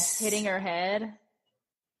scary. Yes. Hitting her head.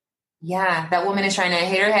 Yeah. That woman is trying to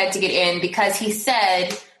hit her head to get in because he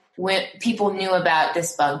said when people knew about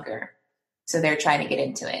this bunker. So they're trying to get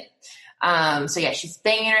into it. She's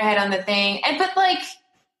banging her head on the thing. But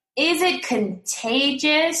is it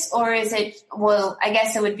contagious or is it, I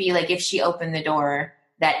guess it would be if she opened the door,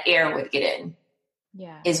 that air would get in.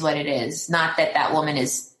 Yeah. Is what it is. Not that woman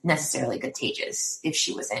is necessarily contagious if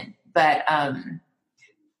she was in. But,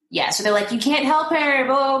 so they're you can't help her,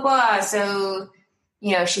 blah, blah, blah. So,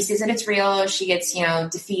 she sees that it's real. She gets,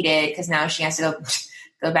 defeated because now she has to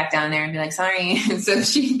go back down there and be sorry. And so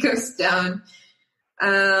she goes down.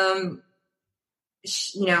 Howard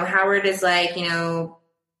is I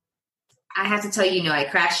have to tell you, I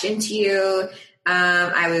crashed into you.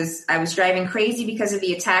 I was driving crazy because of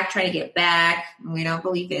the attack, trying to get back. We don't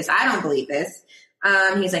believe this. I don't believe this.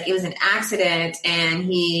 He's it was an accident, and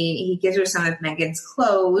he gives her some of Megan's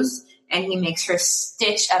clothes, and he makes her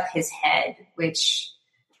stitch up his head, which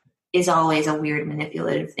is always a weird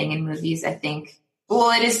manipulative thing in movies, I think.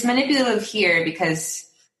 Well, it is manipulative here because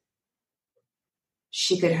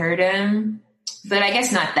she could hurt him, but I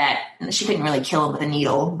guess not that. She couldn't really kill him with a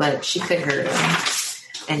needle, but she could hurt him,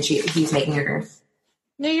 and he's making her.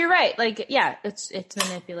 No, you're right. It's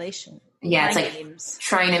manipulation. Yeah, it's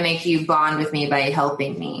trying to make you bond with me by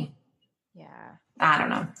helping me. Yeah. I don't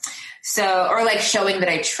know. So, or showing that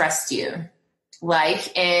I trust you. In,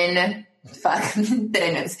 that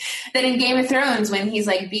I noticed. That in Game of Thrones, when he's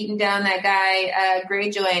beating down that guy,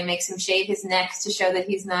 Greyjoy, and makes him shave his neck to show that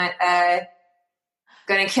he's not,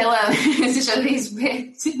 gonna kill him, to show that he's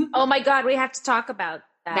ripped. Oh my God, we have to talk about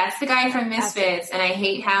that. That's the guy from Misfits, and I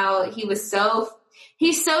hate how he's so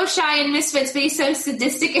shy in Misfits, but he's so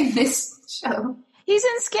sadistic in this show. He's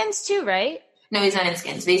in Skins too, right? No, he's not in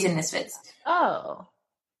Skins, but he's in Misfits. Oh.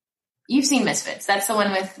 You've seen Misfits. That's the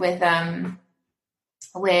one with Irish.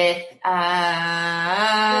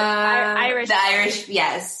 The Irish,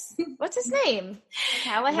 yes. What's his name?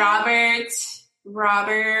 Callahan?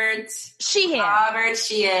 Robert Sheehan. Robert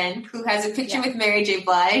Sheehan, who has a picture with Mary J.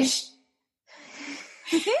 Blige.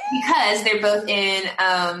 Because they're both in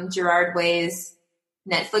Gerard Way's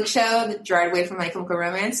Netflix show, Gerard Way from My Chemical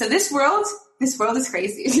Romance. So this world is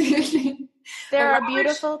crazy. There are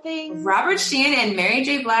beautiful things. Robert Sheehan and Mary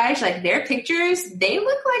J. Blige, like their pictures, they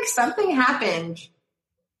look like something happened.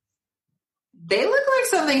 They look like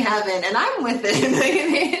something happened, and I'm with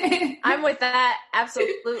it. I'm with that,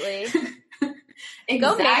 absolutely. Exactly,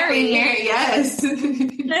 Go Mary. Yes.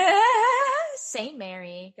 Saint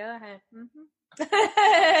Mary. Go ahead.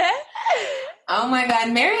 Oh my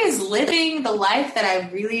God. Mary is living the life that I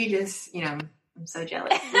really just, I'm so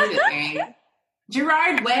jealous. Leave it, Mary.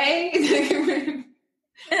 Gerard Way.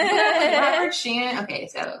 Robert Sheehan. Okay,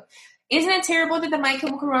 so isn't it terrible that the My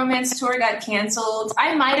Chemical Romance tour got canceled?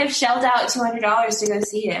 I might have shelled out $200 to go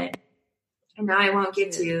see it. And now I won't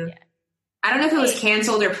get to. Yeah. I don't know if it was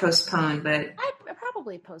canceled or postponed, but I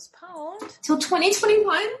probably postponed till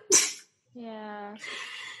 2021. Yeah.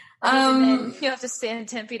 And you have to stand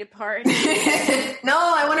 10 feet apart. No,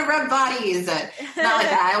 I want to rub bodies. Not like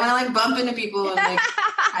that. I want to like bump into people and like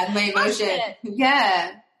have my emotion.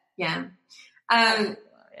 Yeah. I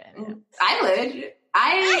would.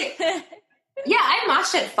 I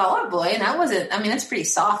moshed at Fall Out Boy, and that's pretty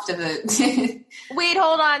soft of a. Wait,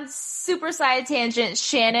 hold on. Super side tangent.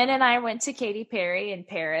 Shannon and I went to Katy Perry in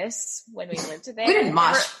Paris when we lived there. We didn't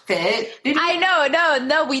mosh pit. I know.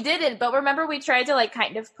 No, we didn't. But remember, we tried to like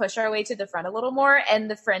kind of push our way to the front a little more, and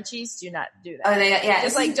the Frenchies do not do that. Oh, yeah.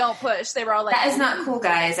 Just like don't push. They were all like, that is not cool,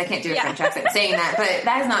 guys. I can't do a French accent saying that, but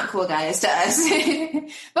that is not cool, guys, to us.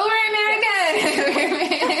 But we're American.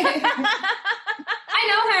 I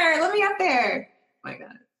know her. Let me up there. Oh my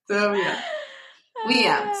God. So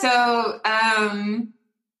yeah. So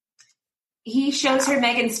he shows her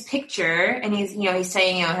Megan's picture, and he's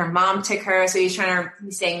saying, her mom took her. So he's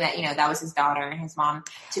saying that, that was his daughter, and his mom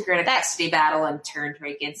took her in a custody battle and turned her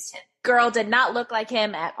against him. Girl did not look like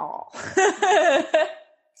him at all.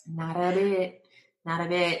 Not a bit.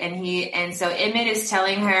 And so Emmett is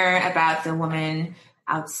telling her about the woman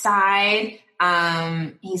outside.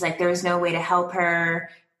 He's like, there's no way to help her.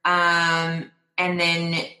 And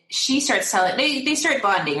then she starts telling, they start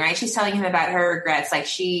bonding, right? She's telling him about her regrets. Like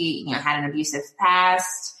she, had an abusive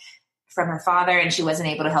past from her father, and she wasn't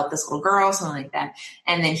able to help this little girl, something like that.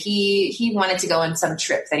 And then he wanted to go on some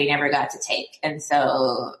trip that he never got to take. And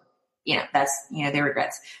so, that's, their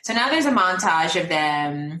regrets. So now there's a montage of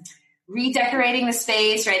them redecorating the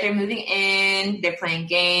space, right? They're moving in, they're playing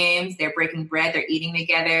games, they're breaking bread, they're eating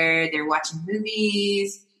together, they're watching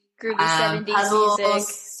movies, groovy 70s puzzles, music,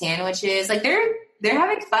 sandwiches. Like they're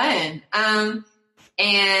having fun.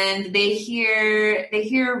 And they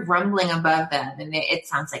hear rumbling above them, and it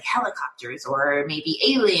sounds like helicopters or maybe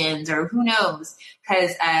aliens or who knows.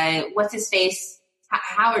 Because what's his face?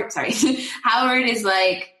 Howard is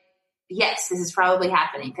like, yes, this is probably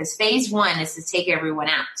happening, because phase 1 is to take everyone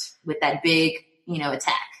out with that big,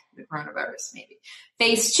 attack, the coronavirus, maybe.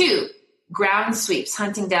 Phase 2, ground sweeps,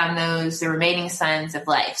 hunting down the remaining sons of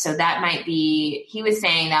life. So that might be, he was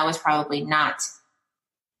saying that was probably not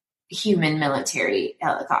human military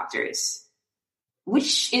helicopters,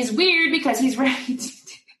 which is weird because he's right.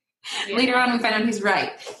 Yeah. Later on, we find out he's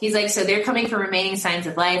right. He's like, so they're coming for remaining signs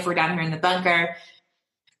of life. We're down here in the bunker.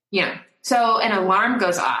 So an alarm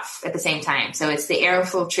goes off at the same time. So it's the air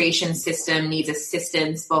filtration system needs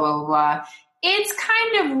assistance, blah, blah, blah, blah. It's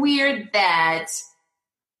kind of weird that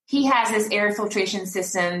he has this air filtration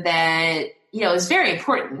system that, is very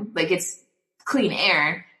important. Like it's clean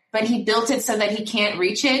air, but he built it so that he can't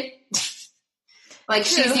reach it. Like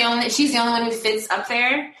she's the only one who fits up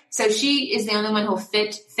there. So she is the only one who'll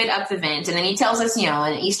fit up the vent. And then he tells us,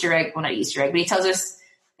 an Easter egg, well, not Easter egg, but he tells us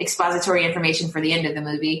expository information for the end of the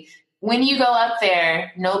movie. When you go up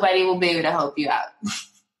there, nobody will be able to help you out.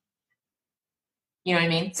 You know what I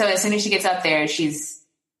mean? So as soon as she gets up there,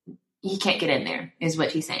 he can't get in there, is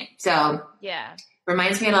what he's saying. So yeah,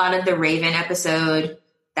 reminds me a lot of the Raven episode.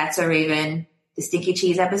 That's a Raven. The Stinky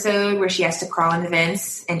Cheese episode where she has to crawl in the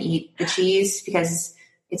vents and eat the cheese because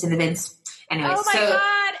it's in the vents. Anyway, oh my God.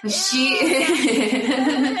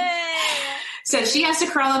 So she has to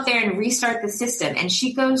crawl up there and restart the system, and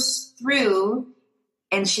she goes through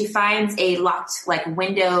and she finds a locked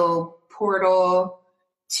window portal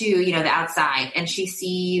to, the outside, and she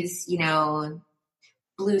sees,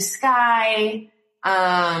 blue sky,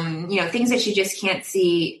 things that she just can't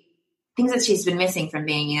see, things that she's been missing from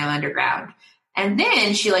being, underground. And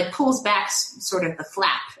then she pulls back sort of the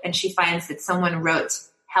flap, and she finds that someone wrote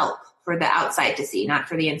help for the outside to see, not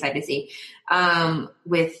for the inside to see. And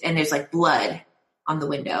there's blood on the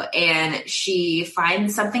window, and she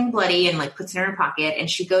finds something bloody and puts it in her pocket, and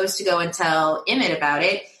she goes to go and tell Emmett about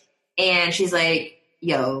it. And she's like,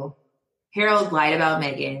 yo, Harold lied about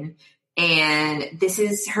Megan. And this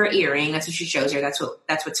is her earring. That's what she shows her. That's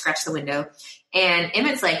what scratched the window. And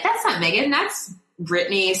Emmett's like, that's not Megan. That's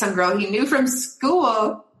Brittany, some girl he knew from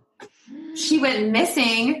school. She went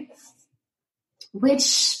missing,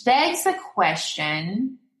 which begs the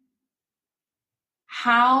question,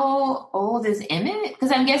 how old is Emmett?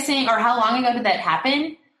 Because I'm guessing, or how long ago did that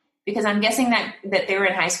happen? Because I'm guessing that they were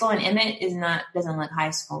in high school and Emmett doesn't look high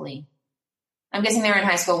schooly. I'm guessing they were in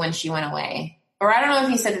high school when she went away. Or I don't know if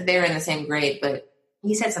he said that they were in the same grade, but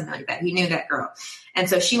he said something like that. He knew that girl. And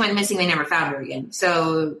so she went missing. They never found her again.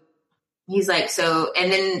 So he's like,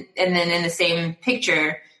 and then in the same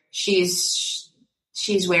picture, she's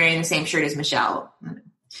wearing the same shirt as Michelle.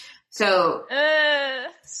 So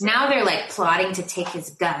now they're like plotting to take his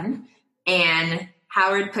gun, and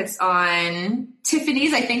Howard puts on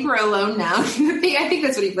Tiffany's I Think We're Alone Now. I think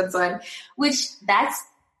that's what he puts on, which that's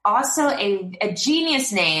also a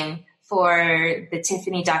genius name for the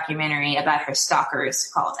Tiffany documentary about her stalkers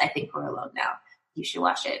called I Think We're Alone Now. You should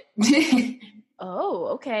watch it. Oh,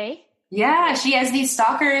 okay. Yeah, she has these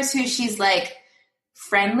stalkers who she's like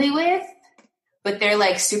friendly with, but they're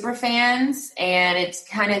like super fans, and it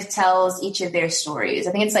kind of tells each of their stories.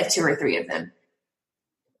 I think it's like 2 or 3 of them.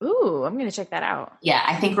 Ooh, I'm going to check that out. Yeah,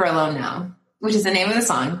 I Think We're Alone Now, which is the name of the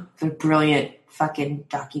song. The brilliant fucking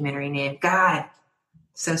documentary name. God,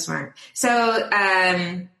 so smart. So,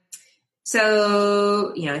 I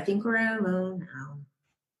Think We're Alone Now.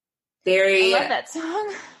 I love that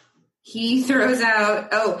song. He throws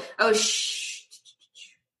out,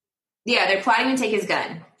 yeah, they're plotting to take his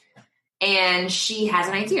gun. And she has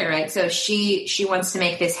an idea, right? So she wants to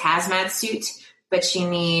make this hazmat suit, but she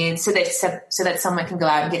needs, so that someone can go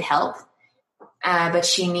out and get help. But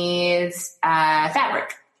she needs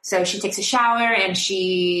fabric. So she takes a shower, and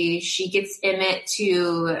she gets Emmett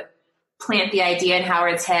to plant the idea in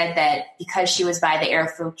Howard's head that because she was by the air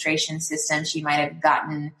filtration system, she might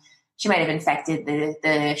have infected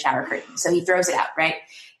the shower curtain. So he throws it out, right?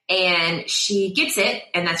 And she gets it,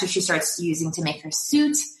 and that's what she starts using to make her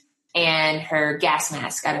suit and her gas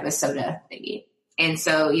mask out of a soda thingy. And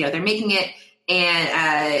so, they're making it,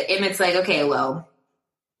 and Emmett's like, okay, well,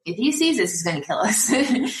 if he sees this, he's going to kill us.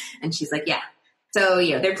 And she's like, yeah. So,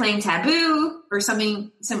 they're playing Taboo or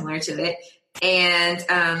something similar to it. And,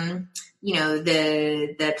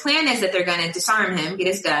 the plan is that they're going to disarm him, get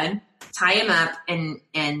his gun, tie him up, and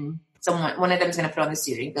one of them's going to put on the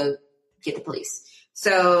suit and go get the police.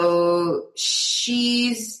 So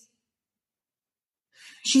she's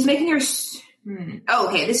making her. Oh,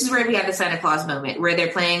 okay. This is where we have the Santa Claus moment where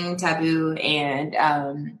they're playing Taboo,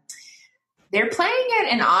 and they're playing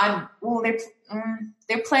it an odd. Well,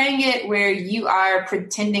 they're playing it where you are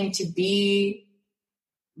pretending to be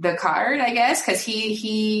the card, I guess, because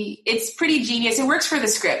it's pretty genius. It works for the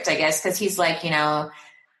script, I guess, because he's like, I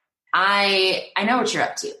know what you're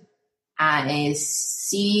up to. I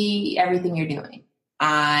see everything you're doing.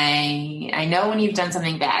 I know when you've done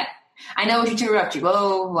something bad. I know what you're up to, blah,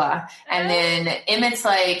 blah, blah. And then Emmett's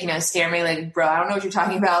like, staring me like, bro, I don't know what you're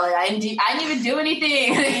talking about. Like, I didn't even do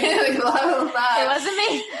anything. Like, blah, blah, blah. It wasn't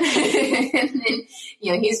me. And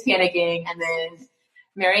then, he's panicking. And then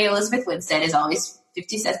Mary Elizabeth Winstead is always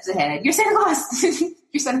 50 steps ahead. You're Santa Claus.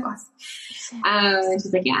 You're Santa Claus. And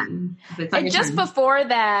she's like, yeah. And just before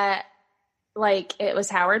that, like, it was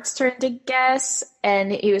Howard's turn to guess,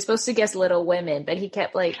 and he was supposed to guess Little Women, but he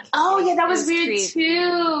kept like, oh yeah, that was weird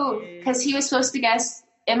too, because he was supposed to guess.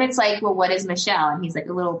 Emmett's like, well, what is Michelle? And he's like,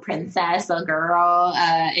 a little princess, a girl,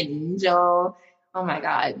 an angel. Oh my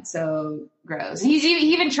god, so gross. He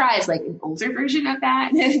even tries like an older version of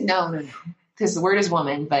that. No, because the word is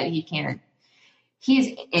woman, but he can't.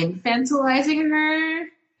 He's infantilizing her,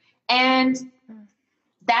 and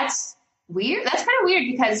that's weird. That's kind of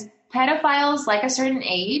weird because pedophiles like a certain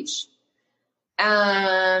age,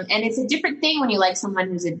 and it's a different thing when you like someone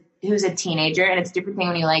who's a teenager, and it's a different thing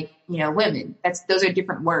when you like women. Those are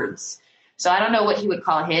different words. So I don't know what he would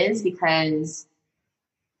call his, because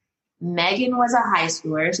Megan was a high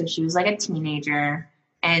schooler, so she was like a teenager,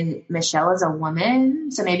 and Michelle is a woman.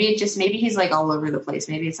 So maybe he's like all over the place.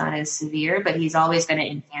 Maybe it's not as severe, but he's always going to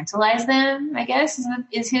infantilize them, I guess,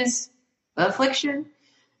 is his affliction.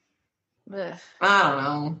 Ugh. I don't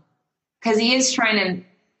know. Because he is trying to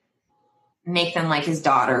make them like his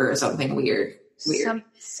daughter or something weird.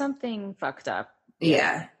 Something fucked up.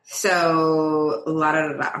 Yeah. So,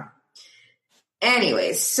 la-da-da-da.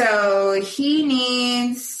 Anyways, so he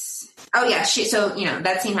needs... Oh, yeah.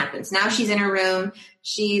 That scene happens. Now she's in her room.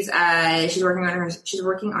 She's working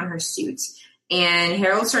on her suit. And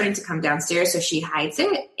Harold's starting to come downstairs, so she hides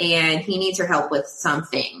it. And he needs her help with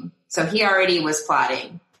something. So he already was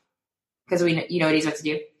plotting. Because you know what he's about to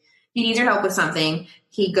do? he needs her help with something.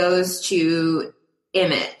 He goes to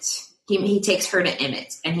Emmett. He takes her to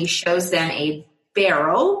Emmett, and he shows them a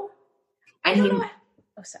barrel. And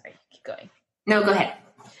sorry. Keep going. No, go ahead.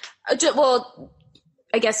 Well,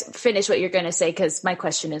 I guess finish what you're going to say, because my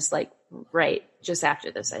question is like right just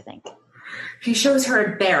after this, I think. He shows her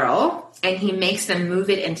a barrel, and he makes them move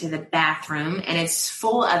it into the bathroom, and it's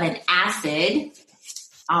full of an acid,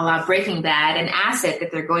 a la Breaking Bad, an acid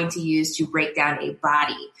that they're going to use to break down a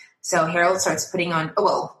body. So Harold starts putting on.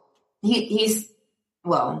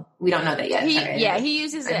 We don't know that yet. He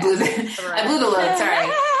uses it. I blew the load. Sorry,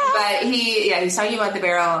 but he's talking about the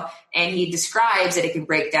barrel, and he describes that it can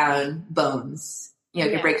break down bones. It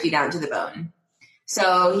can break you down to the bone.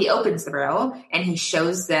 So he opens the barrel, and he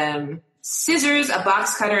shows them scissors, a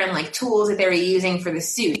box cutter, and like tools that they were using for the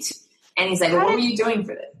suit. And he's like, "What were you doing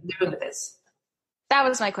with this?" That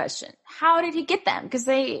was my question. How did he get them? Because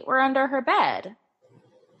they were under her bed.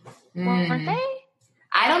 Weren't they?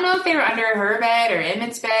 I don't know if they were under her bed or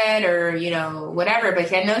Emmett's bed or, whatever,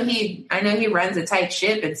 but I know he runs a tight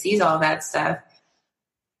ship and sees all that stuff.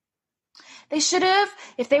 They should have,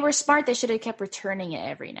 if they were smart, they should have kept returning it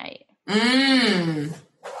every night.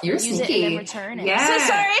 You're Use sneaky. it and then return it. Yeah. So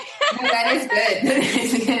sorry. No, that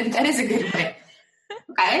is good. That is a good point.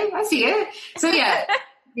 Okay, I see it. So yeah,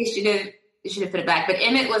 they should have put it back. But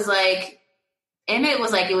Emmett was like,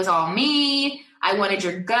 it was all me. I wanted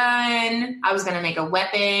your gun. I was going to make a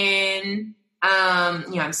weapon.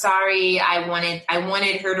 I'm sorry. I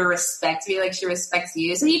wanted her to respect me like she respects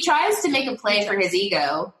you. So he tries to make a play for his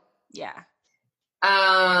ego. Yeah.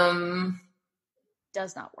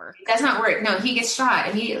 Does not work. It does not work. No, he gets shot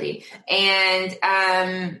immediately.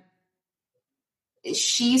 And,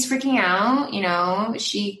 she's freaking out,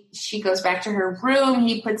 she goes back to her room.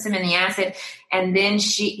 He puts him in the acid, and then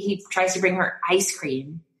he tries to bring her ice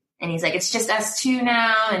cream. And he's like, it's just us two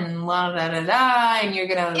now, and la da da da, and you're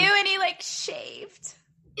gonna. Ew, and he shaved.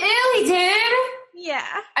 Ew, he did. Yeah,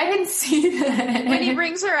 I didn't see that. When he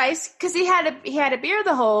brings her ice, because he had a beer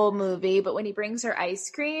the whole movie, but when he brings her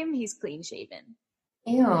ice cream, he's clean shaven.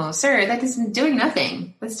 Ew, sir, that isn't doing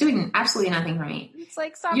nothing. That's doing absolutely nothing for me. It's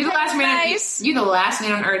like you're the last man. Nice. You're the last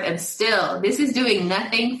man on earth, and still, this is doing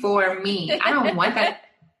nothing for me. I don't want that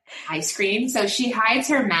ice cream. So she hides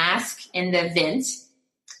her mask in the vent.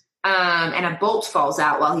 And a bolt falls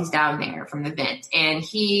out while he's down there from the vent, and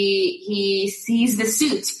he sees the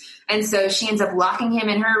suit, and so she ends up locking him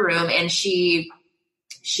in her room, and she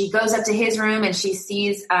goes up to his room, and she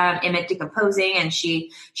sees Emmett decomposing, and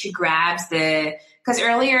she grabs because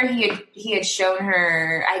earlier he had shown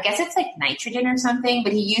her, I guess it's like nitrogen or something,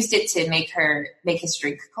 but he used it to make his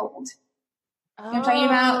drink cold. You know what I'm talking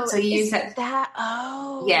about? So he used that.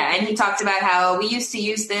 Yeah, and he talked about how we used to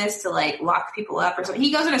use this to like lock people up or something.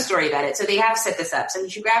 He goes in a story about it. So they have set this up. So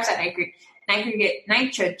she grabs that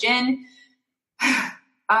nitrogen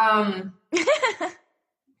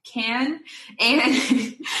can,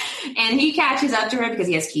 and he catches up to her because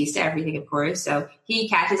he has keys to everything, of course. So he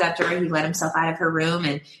catches up to her. He let himself out of her room,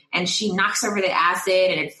 and she knocks over the acid,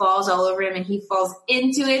 and it falls all over him, and he falls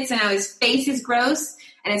into it. So now his face is gross,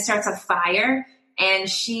 and it starts a fire. And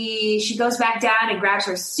she goes back down and grabs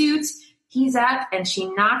her suit. He's up, and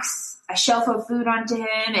she knocks a shelf of food onto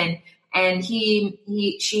him, and she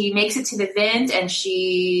makes it to the vent, and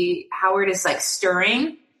Howard is like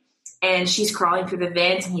stirring, and she's crawling through the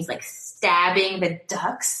vent, and he's like stabbing the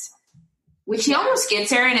ducks, which he almost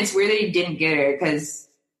gets her. And it's weird that he didn't get her, because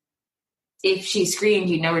if she screamed,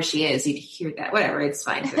 you'd know where she is. You'd hear that. Whatever, it's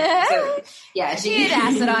fine. So yeah, he had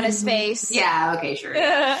acid on his face. Yeah, okay, sure.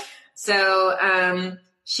 So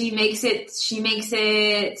she makes it.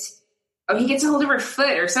 Oh, he gets a hold of her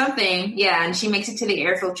foot or something. Yeah, and she makes it to the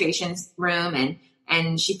air filtration room,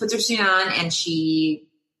 and she puts her suit on, and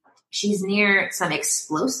she's near some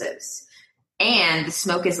explosives, and the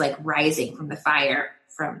smoke is like rising from the fire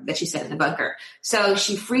that she set in the bunker. So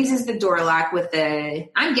she freezes the door lock with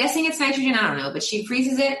I'm guessing it's nitrogen, I don't know, but she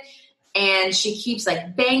freezes it, and she keeps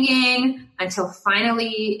like banging until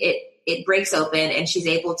finally it breaks open, and she's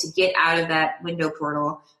able to get out of that window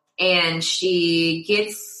portal, and she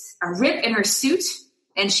gets a rip in her suit,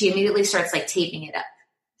 and she immediately starts like taping it up.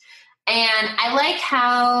 And I like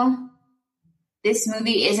how this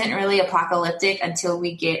movie isn't really apocalyptic until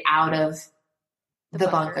we get out of the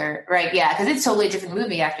bunker, right? Yeah, because it's totally a different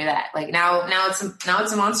movie after that. Like now it's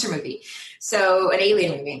a monster movie, so an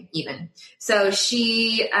alien movie even. So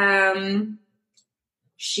she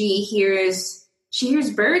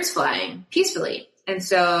hears birds flying peacefully, and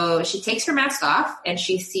so she takes her mask off, and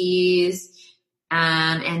she sees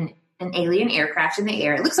an alien aircraft in the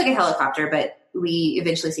air. It looks like a helicopter, but we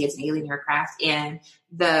eventually see it's an alien aircraft, and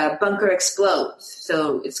the bunker explodes.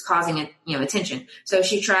 So it's causing it, attention. So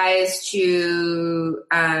she tries a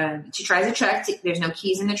truck. There's no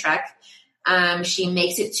keys in the truck. She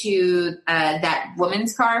makes it to that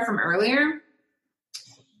woman's car from earlier,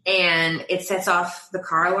 and it sets off the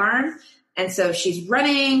car alarm. And so she's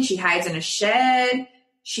running. She hides in a shed.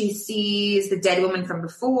 She sees the dead woman from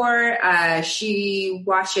before. She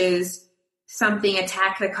watches something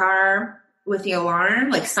attack the car with the alarm,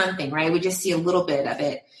 like something, right? We just see a little bit of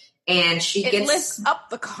it. And it lifts up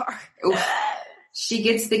the car. She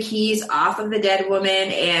gets the keys off of the dead woman,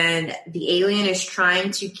 and the alien is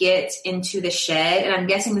trying to get into the shed. And I'm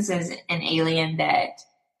guessing this is an alien that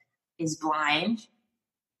is blind,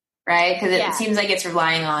 right? Because it seems like it's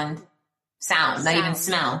relying on sound, not even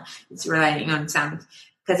smell. It's relying on sound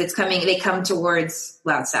because they come towards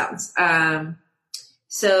loud sounds.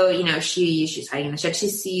 So, she's hiding in the shed. She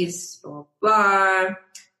sees blah, blah.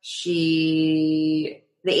 The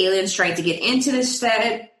alien's trying to get into the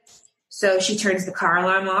shed. So she turns the car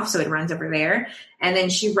alarm off, so it runs over there. And then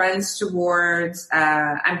she runs towards,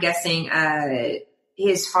 I'm guessing,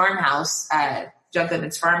 his farmhouse, John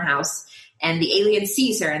Goodman's farmhouse. And the alien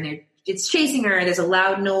sees her, and it's chasing her. There's a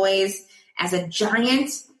loud noise as a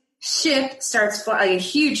giant ship starts flying, a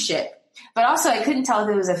huge ship. But also, I couldn't tell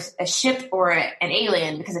if it was a ship or an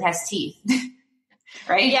alien because it has teeth.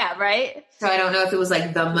 Right? Yeah, right? So I don't know if it was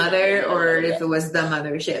like the mother or if it was the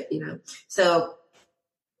mothership, So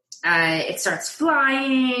it starts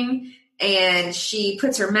flying, and she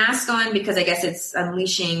puts her mask on because I guess it's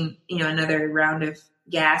unleashing, another round of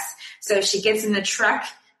gas. So she gets in the truck,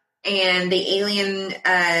 and the alien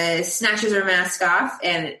snatches her mask off,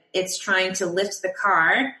 and it's trying to lift the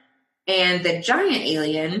car, and the giant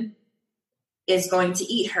alien is going to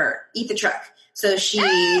eat the truck. So she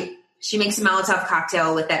makes a Molotov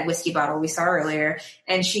cocktail with that whiskey bottle we saw earlier,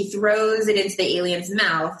 and she throws it into the alien's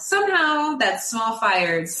mouth. Somehow that small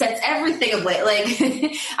fire sets everything ablaze. Like,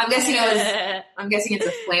 I'm guessing it's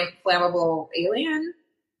a flammable alien.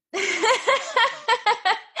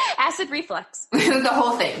 Acid reflux. The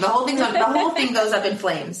whole thing goes up in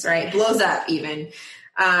flames, right? Blows up even,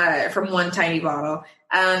 from one tiny bottle.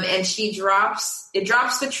 And it drops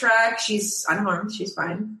the truck. She's unharmed. She's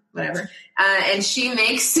fine. Whatever. And she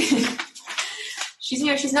makes,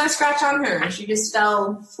 she's not a scratch on her. She just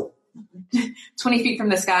fell 20 feet from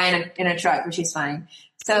the sky in a truck, but she's fine.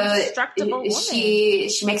 So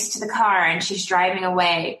she makes it to the car, and she's driving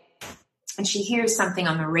away, and she hears something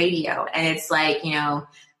on the radio, and it's like,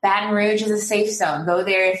 Baton Rouge is a safe zone. Go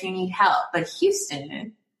there if you need help. But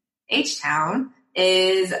Houston, H-Town,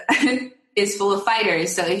 is full of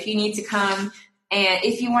fighters. So if you need to come, and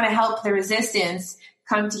if you want to help the resistance,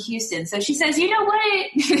 come to Houston. So she says, you know what? I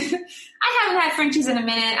haven't had Frenchies in a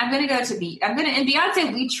minute. I'm going to go to and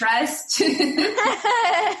Beyonce, we trust. I'm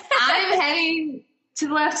heading to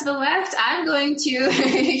the left. I'm going to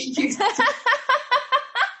Houston.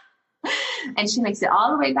 And she makes it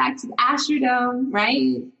all the way back to the Astrodome,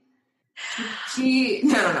 right?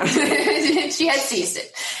 No. She has seized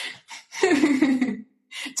it.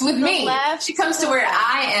 It's with me. She comes to where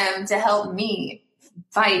I am to help me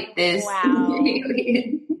fight this. Wow.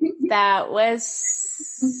 That was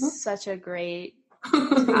such a great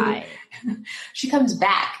time. She comes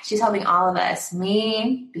back. She's helping all of us.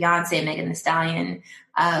 Me, Beyonce, Megan Thee Stallion,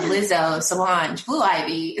 Lizzo, Solange, Blue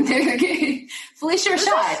Ivy, Felicia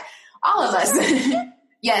Rashad. All of us.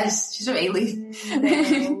 Yes, she's from A-League.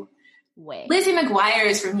 No way. Lizzie McGuire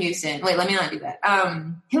is from Houston. Wait, let me not do that.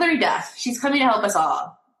 Hillary Duff. She's coming to help us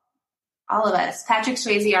all. All of us. Patrick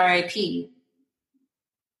Swayze, R.I.P.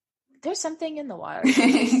 There's something in the water.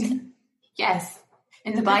 Yes.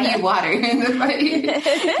 In the body of water. In the body.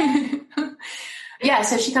 Yeah,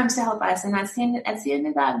 so she comes to help us, and that's the end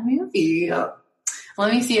of that movie.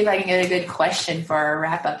 Let me see if I can get a good question for our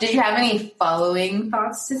wrap-up. Did you have any following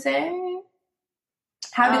thoughts to say?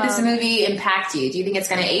 How did this movie impact you? Do you think it's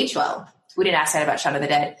going to age well? We didn't ask that about Shaun of the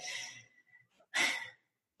Dead.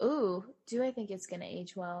 Ooh, do I think it's going to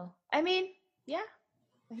age well? I mean, yeah.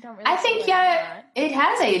 I think, it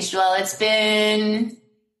has aged well. It's been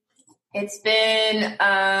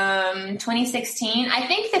 2016. I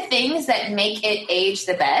think the things that make it age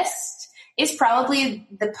the best is probably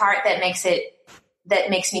the part that makes me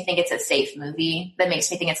think it's a safe movie, that makes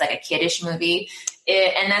me think it's like a kiddish movie.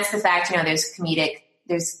 And that's the fact,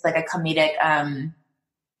 there's like a comedic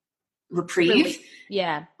reprieve.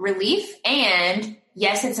 Relief. And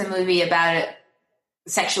yes, it's a movie about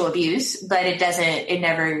sexual abuse, but it's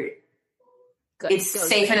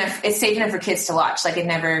safe enough for kids to watch. Like, it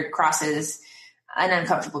never crosses an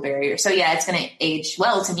uncomfortable barrier. So yeah, it's going to age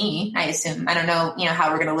well to me, I assume. I don't know,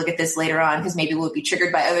 how we're going to look at this later on, because maybe we'll be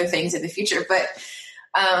triggered by other things in the future. But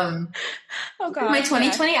my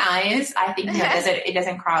 2020 eyes, I think it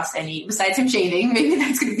doesn't cross any, besides him shaving. Maybe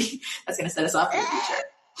that's going to set us off in the future.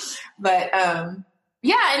 But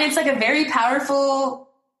yeah, and it's like a very powerful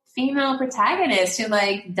female protagonist who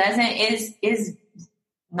is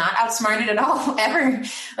not outsmarted at all ever.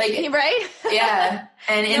 Right? Yeah.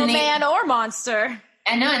 And no man or monster.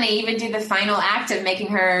 I know, and they even do the final act of making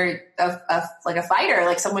her a fighter,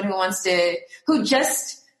 like someone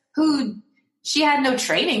who she had no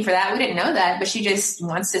training for that. We didn't know that, but she just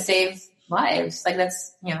wants to save lives. Like,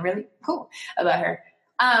 that's, really cool about her.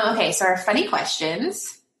 Okay. So our funny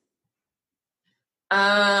questions.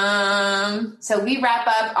 So we wrap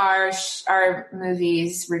up our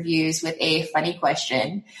movies reviews with a funny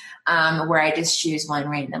question, where I just choose one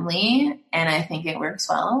randomly, and I think it works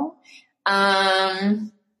well.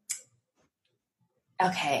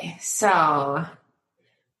 Okay, so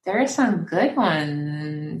there are some good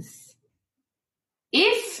ones.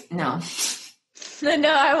 No,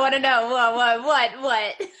 I want to know what?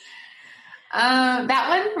 That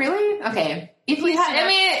one, really? Okay.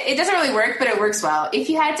 It doesn't really work, but it works well. If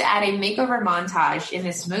you had to add a makeover montage in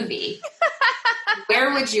this movie,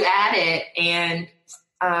 where would you add it? And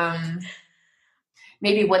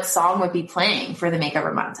maybe what song would be playing for the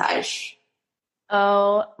makeover montage?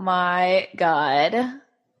 Oh my God.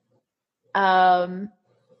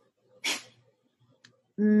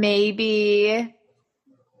 Maybe,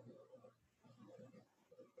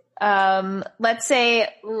 let's say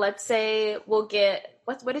we'll get,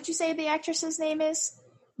 what did you say the actress's name is?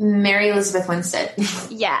 Mary Elizabeth Winstead.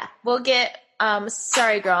 Yeah. We'll get,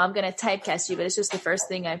 sorry girl, I'm going to typecast you, but it's just the first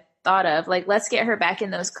thing I thought of. Like, let's get her back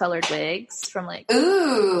in those colored wigs from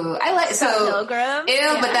ooh, I like, so Pilgrim. Ew,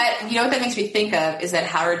 yeah. But that, what that makes me think of is that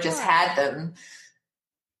Howard just had them.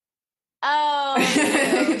 Oh.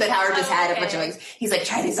 That Howard just had a bunch of wigs. He's like,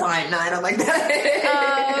 try these on. No, I don't like that.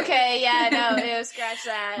 Oh, okay. Yeah, no, scratch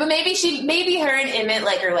that. But maybe her and Emmett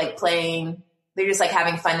are playing, they're just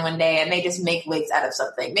having fun one day and they just make wigs out of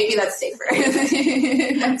something. Maybe that's safer.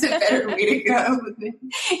 That's a better way to go than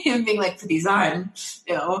him being put these on,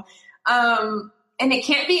 And it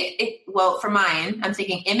can't be, well, for mine, I'm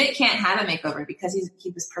thinking Emmett can't have a makeover because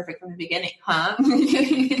he was perfect from the beginning, huh?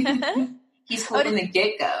 He's cool from the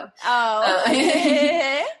get-go.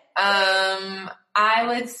 Oh. I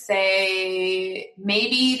would say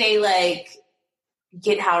maybe they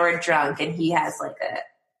get Howard drunk and he has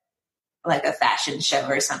a fashion show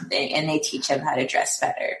or something, and they teach him how to dress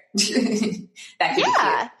better. That could be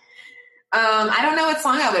cute. I don't know what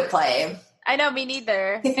song I would play. I know, me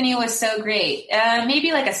neither. Tiffany was so great. Maybe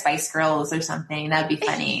a Spice Girls or something. That'd be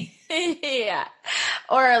funny. Yeah.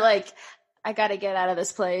 Or I gotta get out of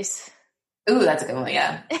this place. Ooh, that's a good one.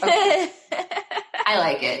 Yeah. Okay. I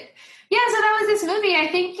like it. Yeah. So that was this movie. I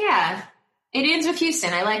think, yeah. It ends with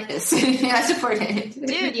Houston. I like this. I support it.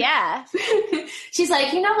 Dude, yeah. She's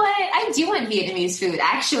like, you know what? I do want Vietnamese food,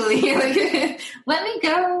 actually. Let me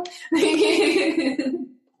go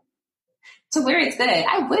to where it's good.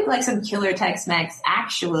 I would like some killer Tex-Mex,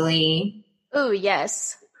 actually. Ooh,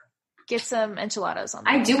 yes. Get some enchiladas on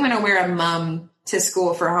that. I do want to wear a mum to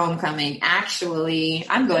school for homecoming. Actually,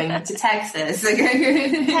 I'm going to Texas.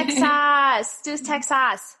 Texas. Do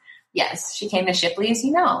Texas. Yes, she came to Shipley's.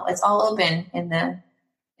 It's all open in the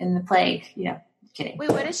plague. Kidding. Wait,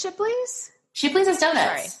 what is Shipley's? Shipley's is donuts.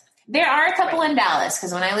 Sorry. There are a couple in Dallas,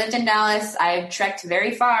 because when I lived in Dallas, I trekked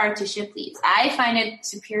very far to Shipley's. I find it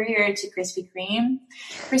superior to Krispy Kreme.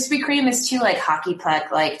 Krispy Kreme is too hockey puck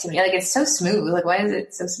to me. It's so smooth. Why is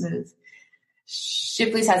it so smooth?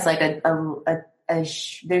 Shipley's has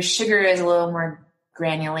their sugar is a little more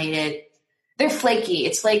granulated. They're flaky.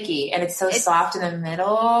 It's flaky, and it's soft in the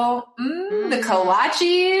middle. The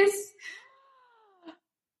kolaches.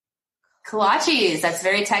 Kolaches. That's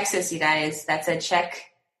very Texas, you guys. That's a Czech.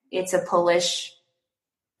 It's a Polish.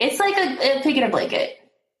 It's like a pig in a blanket.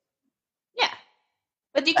 Yeah.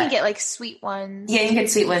 But you can get sweet ones. Yeah, you can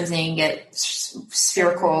get sweet ones and you can get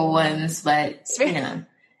spherical ones, but the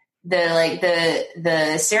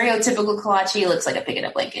stereotypical kolache looks like a pig in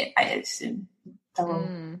a blanket, I assume.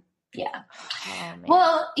 Yeah. Oh,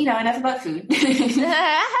 well, enough about food.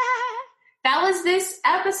 That was this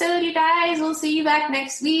episode, you guys. We'll see you back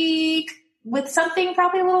next week with something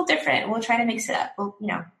probably a little different. We'll try to mix it up. We're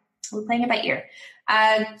playing it by ear.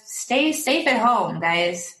 Stay safe at home,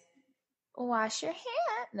 guys. Wash your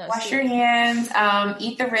hands. Wash your hands.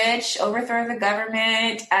 Eat the rich. Overthrow the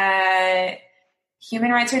government.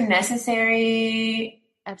 Human rights are necessary.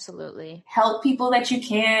 Absolutely. Help people that you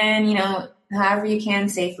can. however you can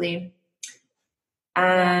safely.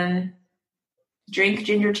 Drink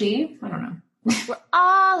ginger tea. I don't know. We're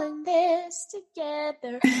all in this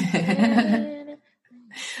together.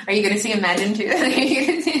 Are you going to sing Imagine too?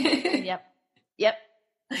 Yep.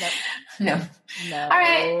 No. All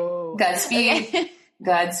right. Godspeed. Okay.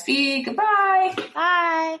 Godspeed. Goodbye.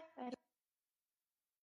 Bye.